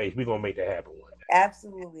face to face. We're gonna make that happen one day.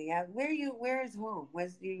 Absolutely. Where is home? Where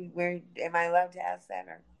am I allowed to ask that?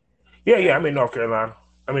 Or? Yeah. I'm in North Carolina.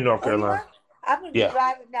 I'm gonna be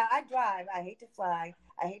driving now. I drive. I hate to fly.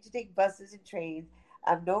 I hate to take buses and trains.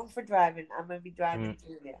 I'm known for driving. I'm gonna be driving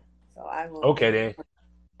through there. So I will. Okay then.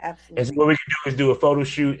 Absolutely. And so what we can do is do a photo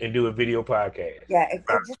shoot and do a video podcast. Yeah,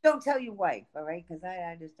 just don't tell your wife, all right? Because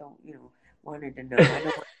I just don't, want her to know. I don't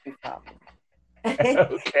want a big problem.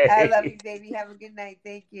 Okay. I love you, baby. Have a good night.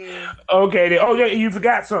 Thank you. Okay. Then. Oh, yeah, you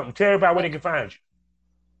forgot something. Tell everybody where they can find you.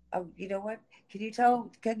 Oh, you know what? Can you tell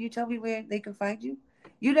me where they can find you?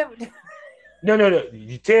 You never. No.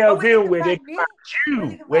 You tell them where they can find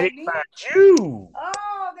you. Where they can find you.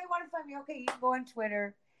 Oh, they want to find me. Okay, you can go on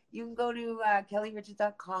Twitter. You can go to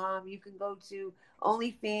kellyrichards.com. You can go to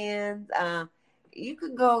OnlyFans. You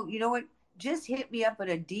can go, just hit me up in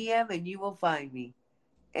a DM and you will find me.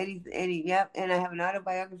 Yep. And I have an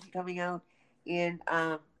autobiography coming out. And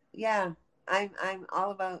I'm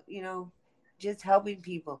all about, just helping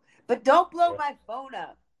people. But don't blow my phone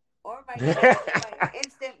up or my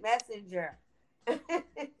instant messenger. All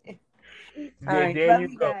right. Love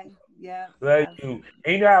you guys. Yeah. Love you.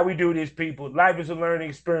 And you know how we do this, people. Life is a learning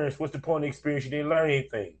experience. What's the point of experience? You didn't learn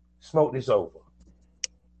anything. Smoke this over.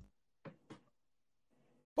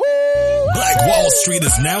 Black Wall Street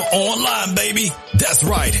is now online, baby. That's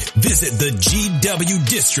right. Visit the GW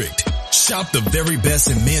District. Shop the very best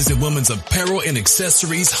in men's and women's apparel and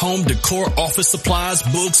accessories, home decor, office supplies,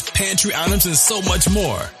 books, pantry items, and so much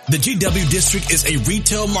more. The GW District is a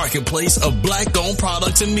retail marketplace of black-owned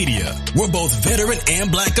products and media. We're both veteran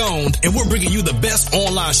and black-owned, and we're bringing you the best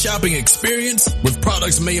online shopping experience with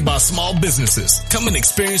products made by small businesses. Come and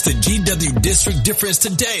experience the GW District difference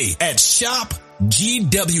today at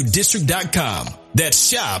shopgwdistrict.com.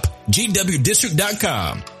 That's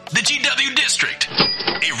shopgwdistrict.com. The GW District,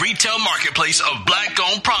 a retail marketplace of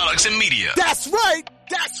black-owned products and media. That's right.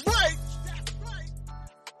 That's right.